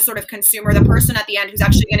the sort of consumer, the person at the end who's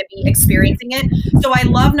actually going to be experiencing it. So I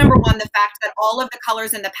love, number one, the fact that all of the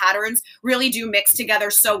colors and the patterns really do mix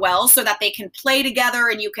together so well so that they can play together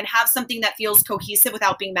and you can have something that feels cohesive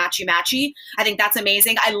without being matchy-matchy. I think that's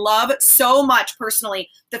amazing. I love so much personally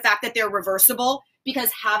the fact that they're reversible,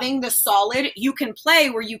 because having the solid, you can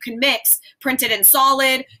play where you can mix printed and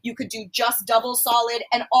solid, you could do just double solid,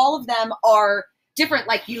 and all of them are different.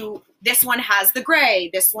 Like this one has the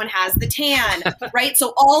gray, this one has the tan, right?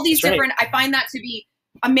 So all these different, I find that to be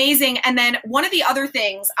amazing. And then one of the other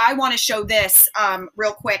things I want to show this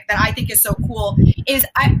real quick that I think is so cool is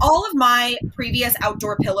all of my previous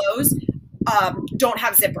outdoor pillows don't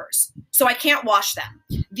have zippers, so I can't wash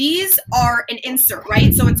them. These are an insert,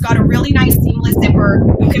 right? So it's got a really nice seamless zipper.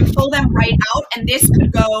 You can pull them right out, and this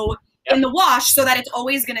could go in the wash so that it's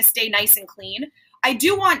always going to stay nice and clean. I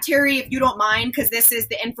do want, Terry, if you don't mind, because this is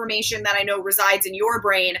the information that I know resides in your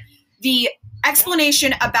brain, the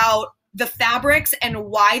explanation about the fabrics and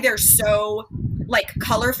why they're so like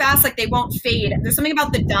color fast, like they won't fade. There's something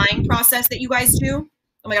about the dyeing process that you guys do.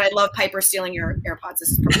 Oh my God, I love Piper stealing your AirPods.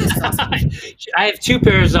 This is awesome. I have 2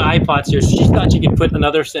 pairs of iPods here. So she thought she could put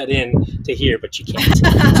another set in to here, but she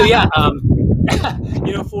can't. So yeah,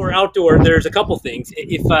 you know, for outdoor, there's a couple things.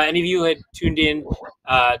 If any of you had tuned in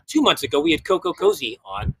 2 months ago, we had Coco Cozy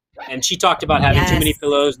on, and she talked about having too many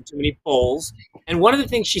pillows and too many bowls. And one of the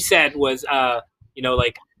things she said was, you know,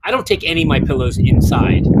 like, I don't take any of my pillows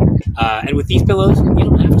inside. And with these pillows, you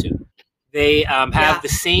don't have to. They have the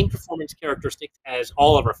same performance characteristics as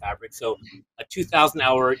all of our fabrics. So a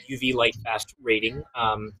 2,000-hour UV light fast rating.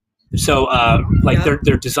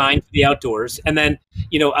 They're designed for the outdoors. And then,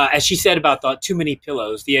 you know, as she said about the too many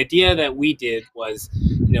pillows, the idea that we did was,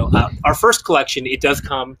 you know, our first collection, it does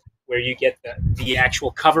come where you get the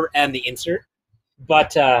actual cover and the insert.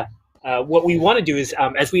 But what we want to do is,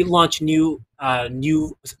 as we launch new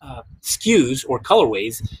SKUs or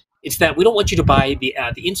colorways, it's that we don't want you to buy the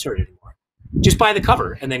insert anymore. Just buy the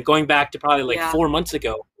cover. And then going back to probably like 4 months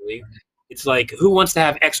ago, it's like, who wants to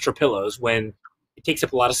have extra pillows when it takes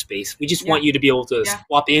up a lot of space? We just want you to be able to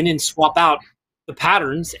swap in and swap out the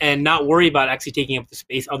patterns and not worry about actually taking up the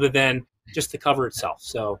space other than just the cover itself.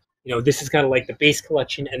 So, you know, this is kind of like the base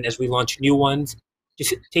collection. And as we launch new ones,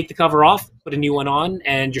 just take the cover off, put a new one on,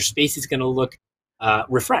 and your space is going to look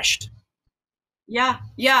refreshed. Yeah,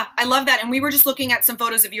 I love that. And we were just looking at some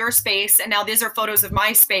photos of your space, and now these are photos of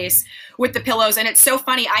my space with the pillows. And it's so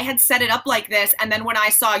funny. I had set it up like this, and then when I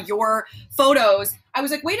saw your photos, I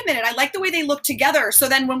was like, wait a minute, I like the way they look together. So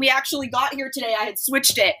then when we actually got here today, I had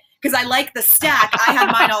switched it because I like the stack. I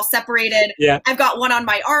had mine all separated. I've got one on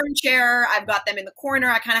my armchair. I've got them in the corner.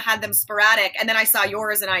 I kind of had them sporadic. And then I saw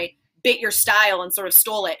yours, and I bit your style and sort of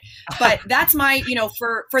stole it. But that's my, you know,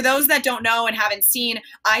 for those that don't know and haven't seen,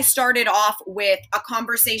 I started off with a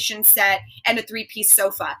conversation set and a 3-piece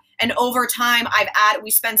sofa. And over time, we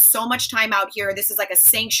spend so much time out here. This is like a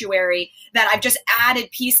sanctuary that I've just added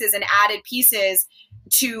pieces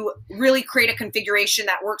to really create a configuration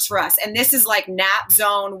that works for us. And this is like nap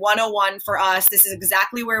zone 101 for us. This is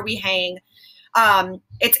exactly where we hang.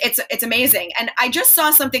 It's amazing. And I just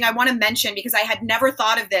saw something I want to mention because I had never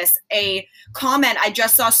thought of this. A comment I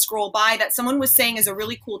just saw scroll by that someone was saying is a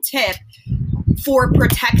really cool tip for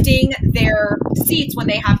protecting their seats when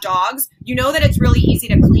they have dogs. You know that it's really easy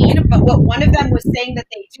to clean, but what one of them was saying that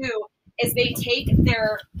they do is they take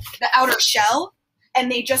the outer shell and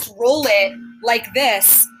they just roll it like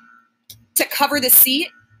this to cover the seat,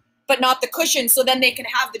 but not the cushion. So then they can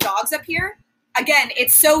have the dogs up here. Again,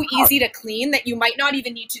 it's so easy to clean that you might not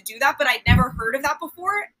even need to do that, but I'd never heard of that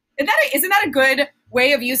before. Isn't that a good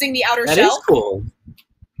way of using the outer shell? That is cool.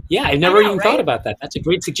 Yeah, I've never even thought about that. That's a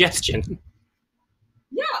great suggestion.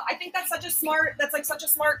 Yeah, I think that's such a smart,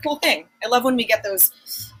 cool thing. I love when we get those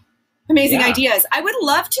amazing ideas. I would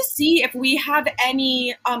love to see if we have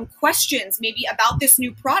any questions maybe about this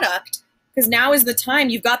new product, because now is the time.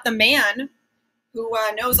 You've got the man who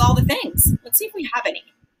knows all the things. Let's see if we have any.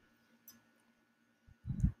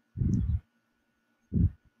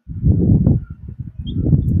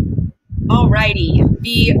 Alrighty.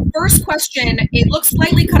 The first question, it looks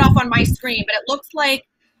slightly cut off on my screen, but it looks like,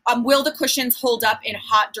 will the cushions hold up in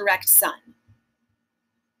hot, direct sun?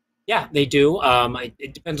 Yeah, they do.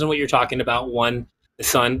 It depends on what you're talking about. One, the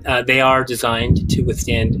sun. They are designed to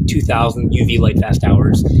withstand 2,000 UV light fast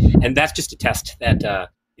hours, and that's just a test that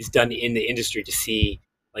is done in the industry to see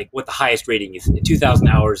like what the highest rating is. 2,000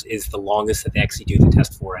 hours is the longest that they actually do the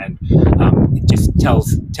test for, and it just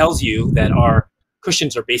tells you that our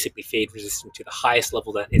cushions are basically fade resistant to the highest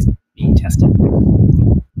level that is being tested.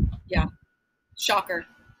 Yeah, shocker.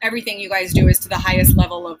 Everything you guys do is to the highest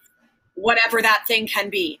level of whatever that thing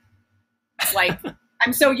can be. It's like,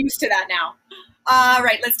 I'm so used to that now. All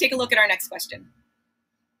right, let's take a look at our next question.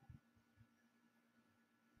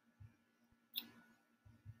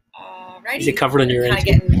 Alrighty. Is it covered on your end?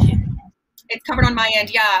 It's covered on my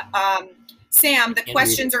end, yeah. Sam, the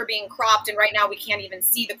questions are being cropped, and right now we can't even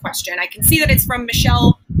see the question. I can see that it's from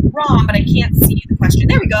Michelle Rom, but I can't see the question.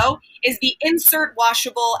 There we go. Is the insert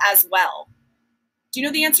washable as well? Do you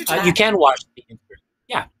know the answer to that? You can wash the insert.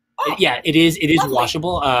 Yeah. Oh, yeah, it is lovely.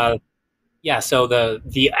 washable. Yeah, so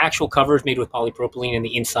the actual cover is made with polypropylene, and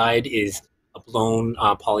the inside is a blown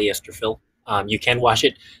polyester fill. You can wash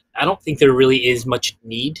it. I don't think there really is much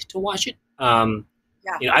need to wash it.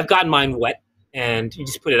 You know, I've gotten mine wet, and you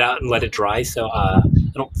just put it out and let it dry. So I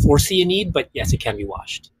don't foresee a need, but yes, it can be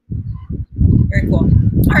washed. Very cool.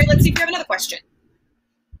 All right, let's see if we have another question.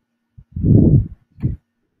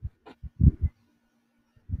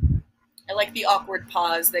 I like the awkward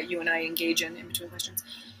pause that you and I engage in between questions.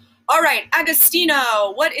 All right,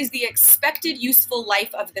 Agostino, what is the expected useful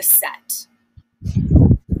life of the set?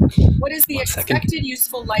 What is the expected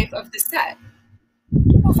useful life of the set?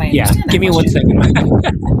 Yeah, give me 1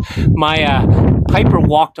 second. My Piper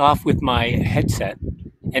walked off with my headset,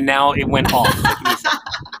 and now it went off. So give me a second.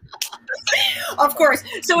 Of course.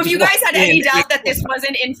 So if you guys had any doubt that this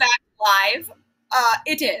wasn't in fact live,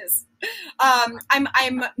 it is. I'm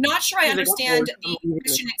not sure I understand the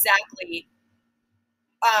question exactly.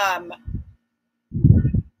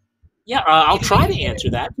 Yeah, I'll try to answer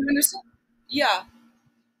that. Do you understand? Yeah.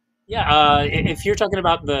 Yeah, if you're talking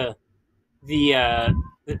about the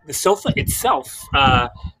sofa itself,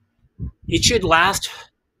 it should last,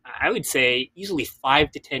 I would say, easily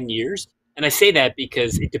 5 to 10 years. And I say that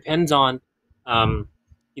because it depends on,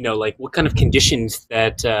 like what kind of conditions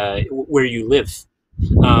that where you live.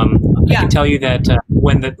 I can tell you that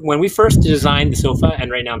when we first designed the sofa, and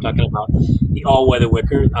right now I'm talking about the all-weather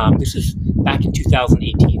wicker. This is back in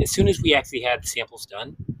 2018. As soon as we actually had the samples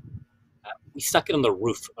done, we stuck it on the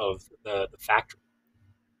roof of the factory.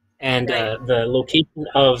 And the location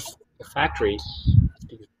of the factory.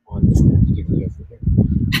 On this you can hear from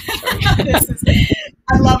here. Sorry.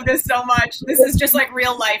 I love this so much. This is just like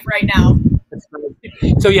real life right now.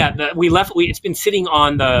 So yeah, it's been sitting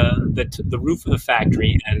on the roof of the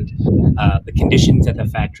factory, and the conditions at the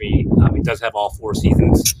factory. It does have all 4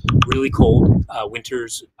 seasons: really cold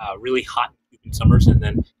winters, really hot summers, and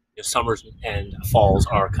then summers and falls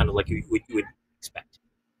are kind of like you would expect.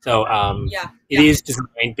 So it is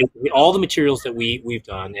designed basically all the materials that we've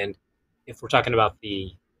done, and if we're talking about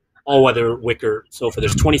the all-weather wicker sofa,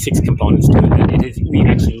 there's 26 components to it. We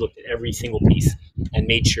actually looked at every single piece and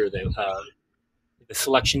made sure that the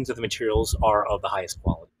selections of the materials are of the highest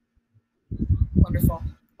quality. Wonderful,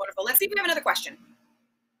 wonderful. Let's see if we have another question.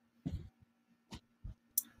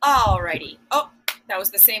 Alrighty. Oh, that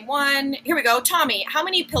was the same one. Here we go. Tommy, how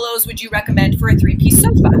many pillows would you recommend for a 3-piece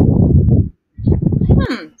sofa?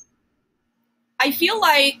 I feel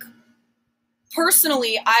like,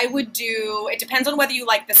 personally, I would do, it depends on whether you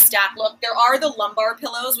like the stack look. There are the lumbar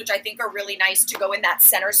pillows, which I think are really nice to go in that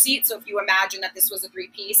center seat. So if you imagine that this was a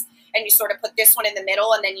 3-piece and you sort of put this one in the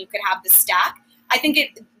middle and then you could have the stack, I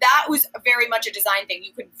think that was very much a design thing.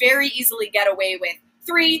 You could very easily get away with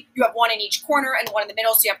 3. You have 1 in each corner and 1 in the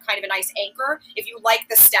middle, so you have kind of a nice anchor. If you like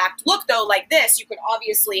the stacked look, though, like this, you could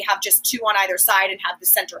obviously have just 2 on either side and have the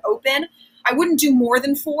center open. I wouldn't do more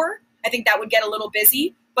than 4. I think that would get a little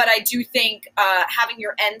busy. But I do think having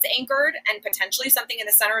your ends anchored and potentially something in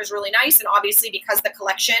the center is really nice. And obviously, because the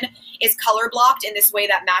collection is color blocked in this way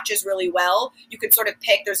that matches really well, you could sort of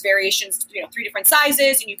pick, there's variations, 3 different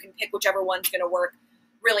sizes, and you can pick whichever one's going to work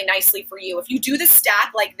really nicely for you. If you do the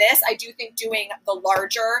stack like this, I do think doing the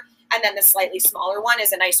larger and then the slightly smaller one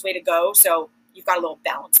is a nice way to go. So you've got a little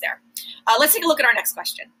balance there. Let's take a look at our next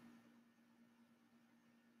question.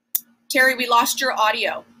 Terry, we lost your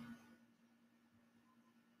audio.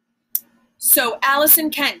 So Allison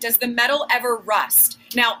Kent, does the metal ever rust?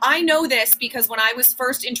 Now, I know this because when I was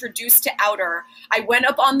first introduced to Outer, I went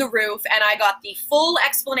up on the roof and I got the full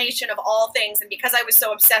explanation of all things. And because I was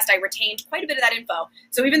so obsessed, I retained quite a bit of that info.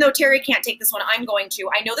 So even though Terry can't take this one, I'm going to.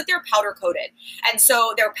 I know that they're powder coated. And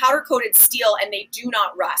so they're powder coated steel and they do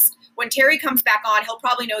not rust. When Terry comes back on, he'll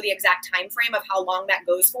probably know the exact time frame of how long that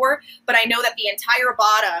goes for. But I know that the entire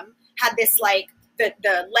bottom had this like,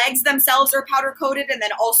 the legs themselves are powder coated, and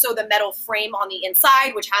then also the metal frame on the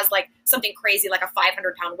inside, which has like something crazy like a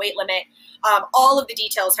 500-pound weight limit. All of the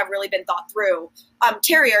details have really been thought through.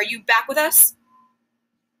 Terry, are you back with us?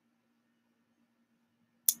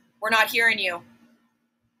 We're not hearing you.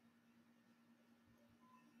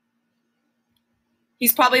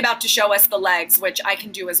 He's probably about to show us the legs, which I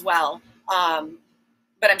can do as well.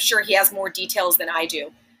 But I'm sure he has more details than I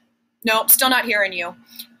do. Nope, still not hearing you.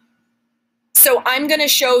 So I'm going to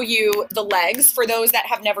show you the legs for those that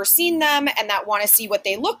have never seen them and that want to see what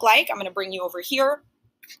they look like. I'm going to bring you over here.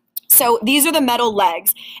 So these are the metal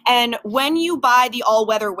legs. And when you buy the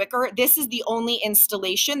all-weather wicker, this is the only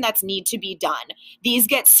installation that's need to be done. These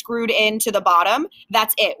get screwed into the bottom.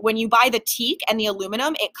 That's it. When you buy the teak and the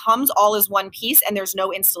aluminum, it comes all as one piece and there's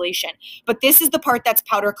no installation. But this is the part that's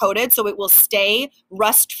powder coated, so it will stay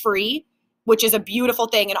rust-free, which is a beautiful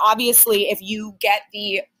thing. And obviously, if you get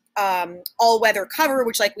the all-weather cover,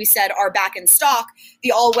 which like we said are back in stock,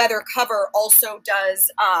 the all-weather cover also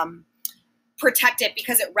does protect it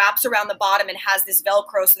because it wraps around the bottom and has this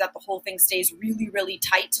Velcro so that the whole thing stays really, really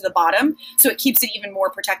tight to the bottom. So it keeps it even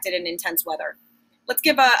more protected in intense weather. Let's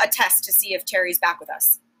give a test to see if Terry's back with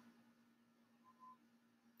us.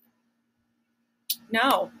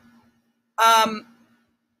 No.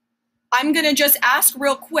 I'm going to just ask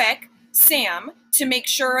real quick, Sam, to make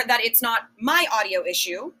sure that it's not my audio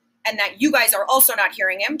issue and that you guys are also not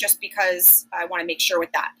hearing him, just because I want to make sure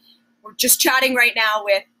with that. We're just chatting right now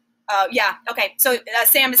with, yeah, okay. So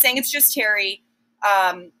Sam is saying it's just Terry.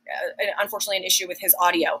 Unfortunately, an issue with his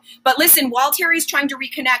audio. But listen, while Terry's trying to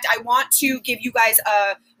reconnect, I want to give you guys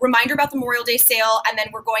a reminder about the Memorial Day sale, and then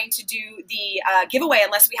we're going to do the giveaway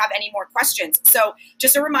unless we have any more questions. So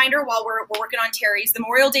just a reminder while we're working on Terry's, the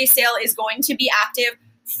Memorial Day sale is going to be active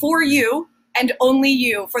for you and only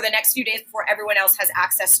you for the next few days before everyone else has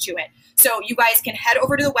access to it. So you guys can head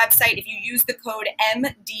over to the website. If you use the code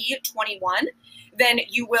MD21, then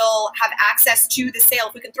you will have access to the sale.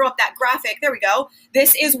 If we can throw up that graphic, there we go.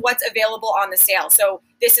 This is what's available on the sale. So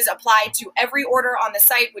this is applied to every order on the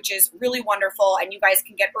site, which is really wonderful. And you guys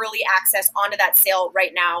can get early access onto that sale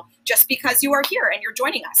right now just because you are here and you're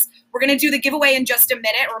joining us. We're going to do the giveaway in just a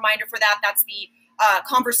minute. A reminder for that, that's the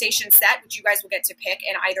conversation set, which you guys will get to pick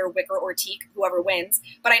in either wicker or teak, whoever wins.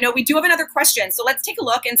 But I know we do have another question. So let's take a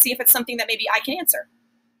look and see if it's something that maybe I can answer.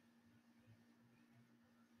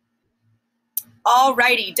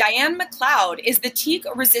 Alrighty, Diane McLeod, is the teak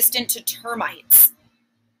resistant to termites?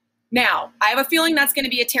 Now, I have a feeling that's going to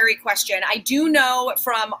be a Terry question. I do know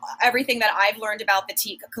from everything that I've learned about the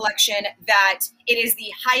teak collection that it is the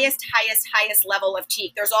highest level of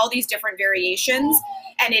teak. There's all these different variations,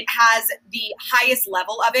 and it has the highest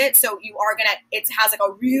level of it. So you are going to, it has like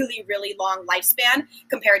a really, really long lifespan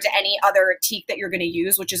compared to any other teak that you're going to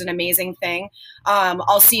use, which is an amazing thing.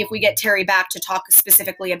 I'll see if we get Terry back to talk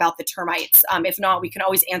specifically about the termites. If not, we can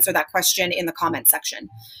always answer that question in the comment section.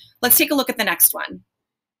 Let's take a look at the next one.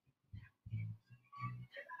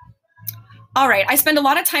 All right, I spend a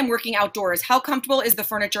lot of time working outdoors. How comfortable is the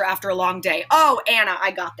furniture after a long day? Oh, Anna,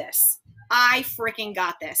 I got this. I freaking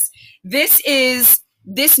got this. This is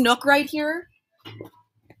this nook right here.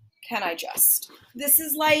 Can I just? This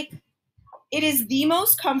is like, it is the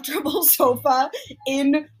most comfortable sofa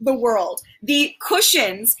in the world. The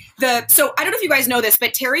cushions, so I don't know if you guys know this,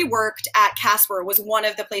 but Terry worked at Casper, was one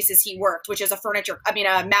of the places he worked, which is a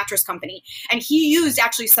mattress company. And he used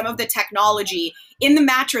actually some of the technology in the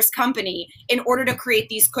mattress company in order to create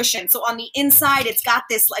these cushions. So on the inside, it's got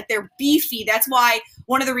this, like, they're beefy. That's why,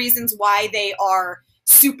 one of the reasons why they are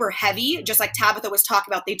super heavy, just like Tabitha was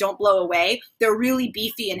talking about, they don't blow away. They're really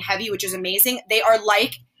beefy and heavy, which is amazing. They are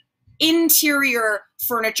like interior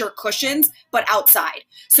furniture cushions, but outside.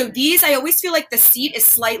 So these, I always feel like the seat is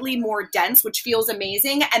slightly more dense, which feels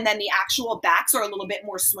amazing. And then the actual backs are a little bit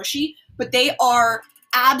more smushy, but they are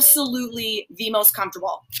absolutely the most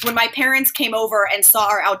comfortable. When my parents came over and saw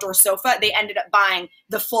our outdoor sofa, they ended up buying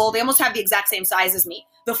the full, they almost have the exact same size as me,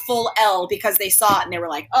 the full L, because they saw it and they were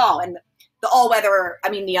like, oh, and the all-weather,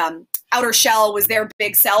 the outer shell was their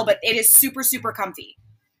big sell, but it is super, super comfy.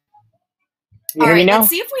 You hear me now? Let's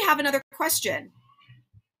see if we have another question.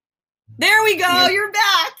 There we go. Yeah. You're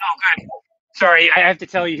back. Oh, good. Sorry, I have to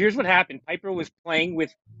tell you, here's what happened. Piper was playing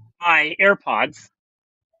with my AirPods,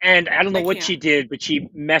 and I don't know what she did, but she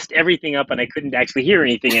messed everything up, and I couldn't actually hear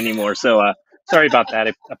anything anymore. So sorry about that.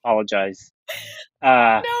 I apologize.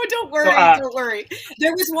 No, don't worry. Don't worry.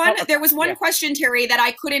 There was one question, Terry, that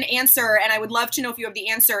I couldn't answer, and I would love to know if you have the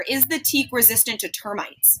answer. Is the teak resistant to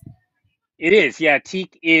termites? It is. Yeah,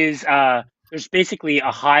 teak is. There's basically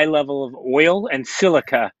a high level of oil and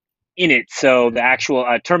silica in it, so the actual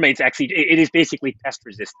termites actually, it is basically pest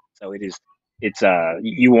resistant. So it is. It's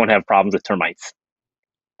you won't have problems with termites.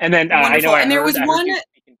 And then I know. And there was one.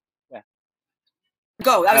 Yeah.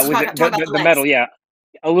 Go. I was talking about the legs. Metal. Yeah.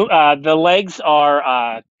 The legs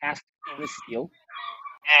are cast stainless steel,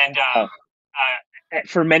 and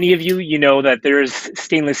for many of you, you know that there is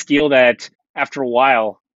stainless steel that after a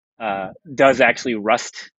while does actually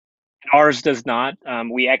rust. Ours does not.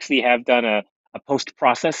 We actually have done a post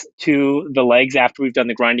process to the legs after we've done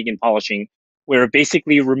the grinding and polishing, where it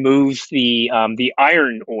basically removes the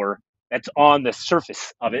iron ore that's on the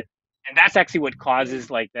surface of it, and that's actually what causes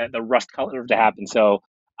like the rust color to happen. So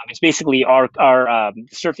it's basically our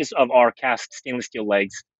surface of our cast stainless steel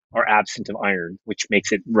legs are absent of iron, which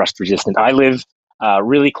makes it rust resistant. I live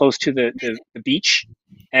really close to the beach,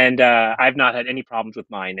 and I've not had any problems with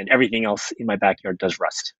mine, and everything else in my backyard does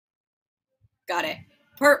rust. Got it.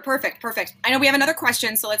 Perfect. I know we have another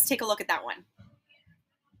question, so let's take a look at that one.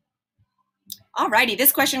 Alrighty,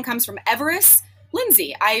 this question comes from Everest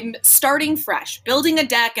Lindsay. I'm starting fresh, building a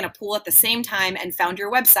deck and a pool at the same time, and found your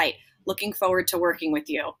website. Looking forward to working with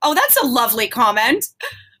you. Oh, that's a lovely comment.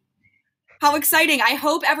 How exciting. I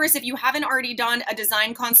hope, Everest, if you haven't already done a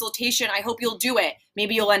design consultation, I hope you'll do it.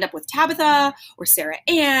 Maybe you'll end up with Tabitha or Sara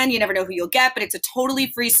Ann. You never know who you'll get, but it's a totally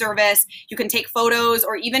free service. You can take photos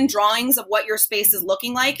or even drawings of what your space is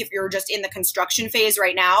looking like if you're just in the construction phase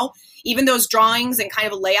right now. Even those drawings and kind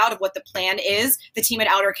of a layout of what the plan is, the team at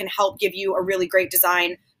Outer can help give you a really great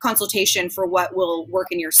design consultation for what will work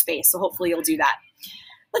in your space. So hopefully you'll do that.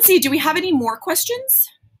 Let's see, do we have any more questions?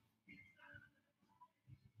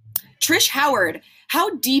 Trish Howard,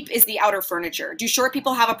 how deep is the Outer furniture? Do short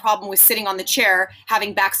people have a problem with sitting on the chair,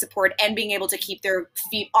 having back support, and being able to keep their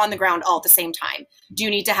feet on the ground all at the same time? Do you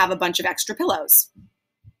need to have a bunch of extra pillows?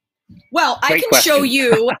 Well, I can show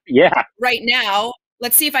you right now.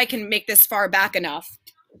 Let's see if I can make this far back enough.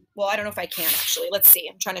 Well, I don't know if I can actually. Let's see.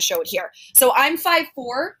 I'm trying to show it here. So I'm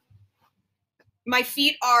 5'4". My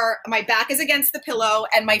back is against the pillow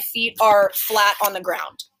and my feet are flat on the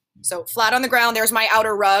ground. So flat on the ground, there's my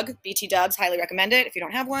Outer rug, BT Dubs, highly recommend it if you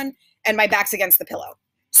don't have one, and my back's against the pillow.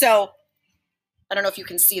 So I don't know if you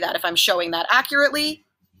can see that, if I'm showing that accurately.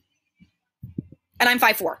 And I'm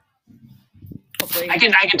 5'4". Hopefully. I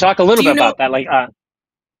can talk a little bit about that. Like,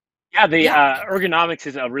 ergonomics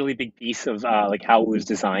is a really big piece of like how it was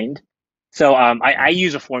designed. So I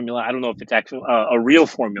use a formula. I don't know if it's actually a real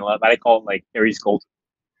formula, but I call it like Terry's Gold.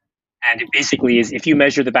 And it basically is if you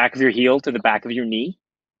measure the back of your heel to the back of your knee,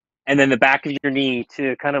 and then the back of your knee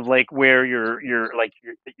to kind of like where your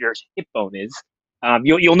hip bone is,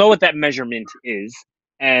 you'll know what that measurement is.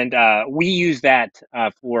 And we use that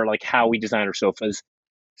for like how we design our sofas.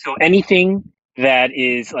 So anything that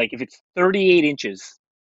is like, if it's 38 inches,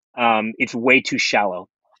 it's way too shallow.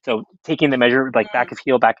 So taking the measure, like back of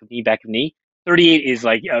heel, back of knee, 38 is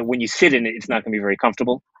like when you sit in it, it's not going to be very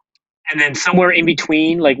comfortable. And then somewhere in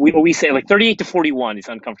between, like we say, like 38 to 41 is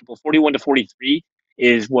uncomfortable. 41 to 43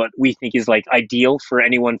 is what we think is like ideal for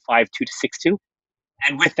anyone 5'2" to 6'2".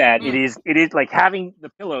 And with that, it is like having the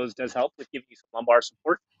pillows does help with giving you some lumbar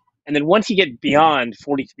support. And then once you get beyond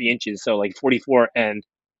 43 inches, so like 44 and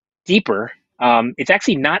deeper, it's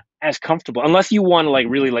actually not as comfortable unless you want to like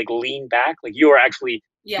really like lean back. Like you are actually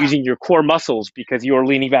using your core muscles because you are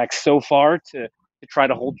leaning back so far to try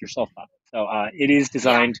to hold yourself up. So it is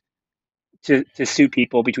designed to suit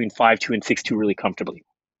people between 5'2" and 6'2" really comfortably.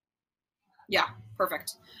 Yeah,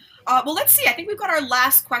 perfect. Well, let's see. I think we've got our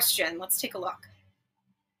last question. Let's take a look.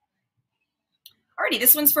 Alrighty,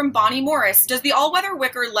 this one's from Bonnie Morris. Does the all-weather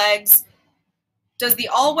wicker legs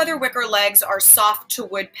are soft to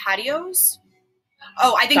wood patios?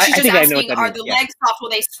 Oh, I think she's just asking, are the legs soft? Will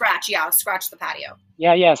they scratch? Yeah, scratch the patio.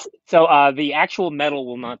 Yeah, yes. So the actual metal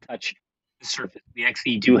will not touch the surface. We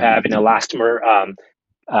actually do have an elastomer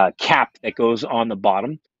cap that goes on the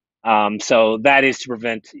bottom. So that is to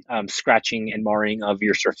prevent scratching and marring of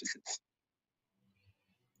your surfaces.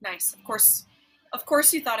 Nice. Of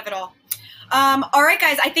course you thought of it all. All right,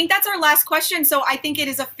 guys, I think that's our last question. So I think it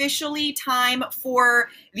is officially time for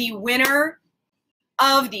the winner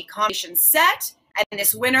of the combination set. And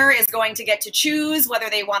this winner is going to get to choose whether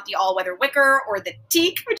they want the all-weather wicker or the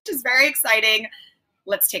teak, which is very exciting.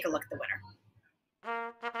 Let's take a look at the winner.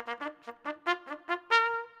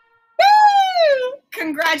 Woo!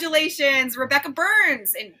 Congratulations, Rebecca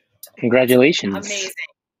Burns. And congratulations. Amazing.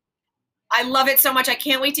 I love it so much. I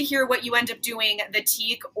can't wait to hear what you end up doing, the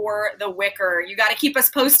teak or the wicker. You got to keep us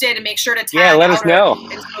posted and make sure to tag let us know.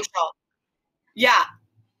 Yeah,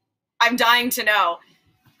 I'm dying to know.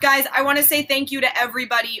 Guys, I want to say thank you to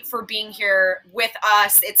everybody for being here with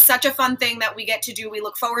us. It's such a fun thing that we get to do. We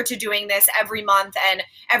look forward to doing this every month. And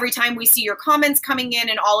every time we see your comments coming in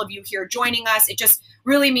and all of you here joining us, it just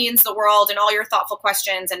really means the world, and all your thoughtful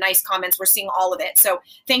questions and nice comments. We're seeing all of it. So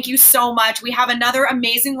thank you so much. We have another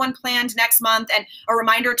amazing one planned next month. And a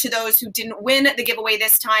reminder to those who didn't win the giveaway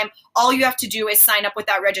this time, all you have to do is sign up with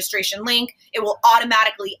that registration link. It will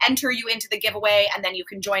automatically enter you into the giveaway, and then you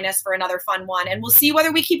can join us for another fun one. And we'll see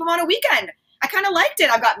whether we keep them on a weekend. I kind of liked it.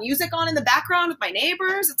 I've got music on in the background with my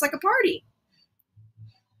neighbors. It's like a party.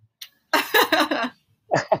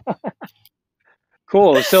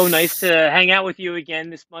 Cool. It's so nice to hang out with you again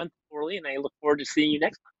this month, Orly, and I look forward to seeing you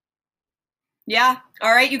next month. Yeah.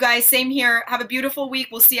 All right, you guys. Same here. Have a beautiful week.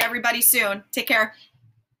 We'll see everybody soon. Take care.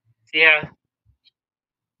 See ya.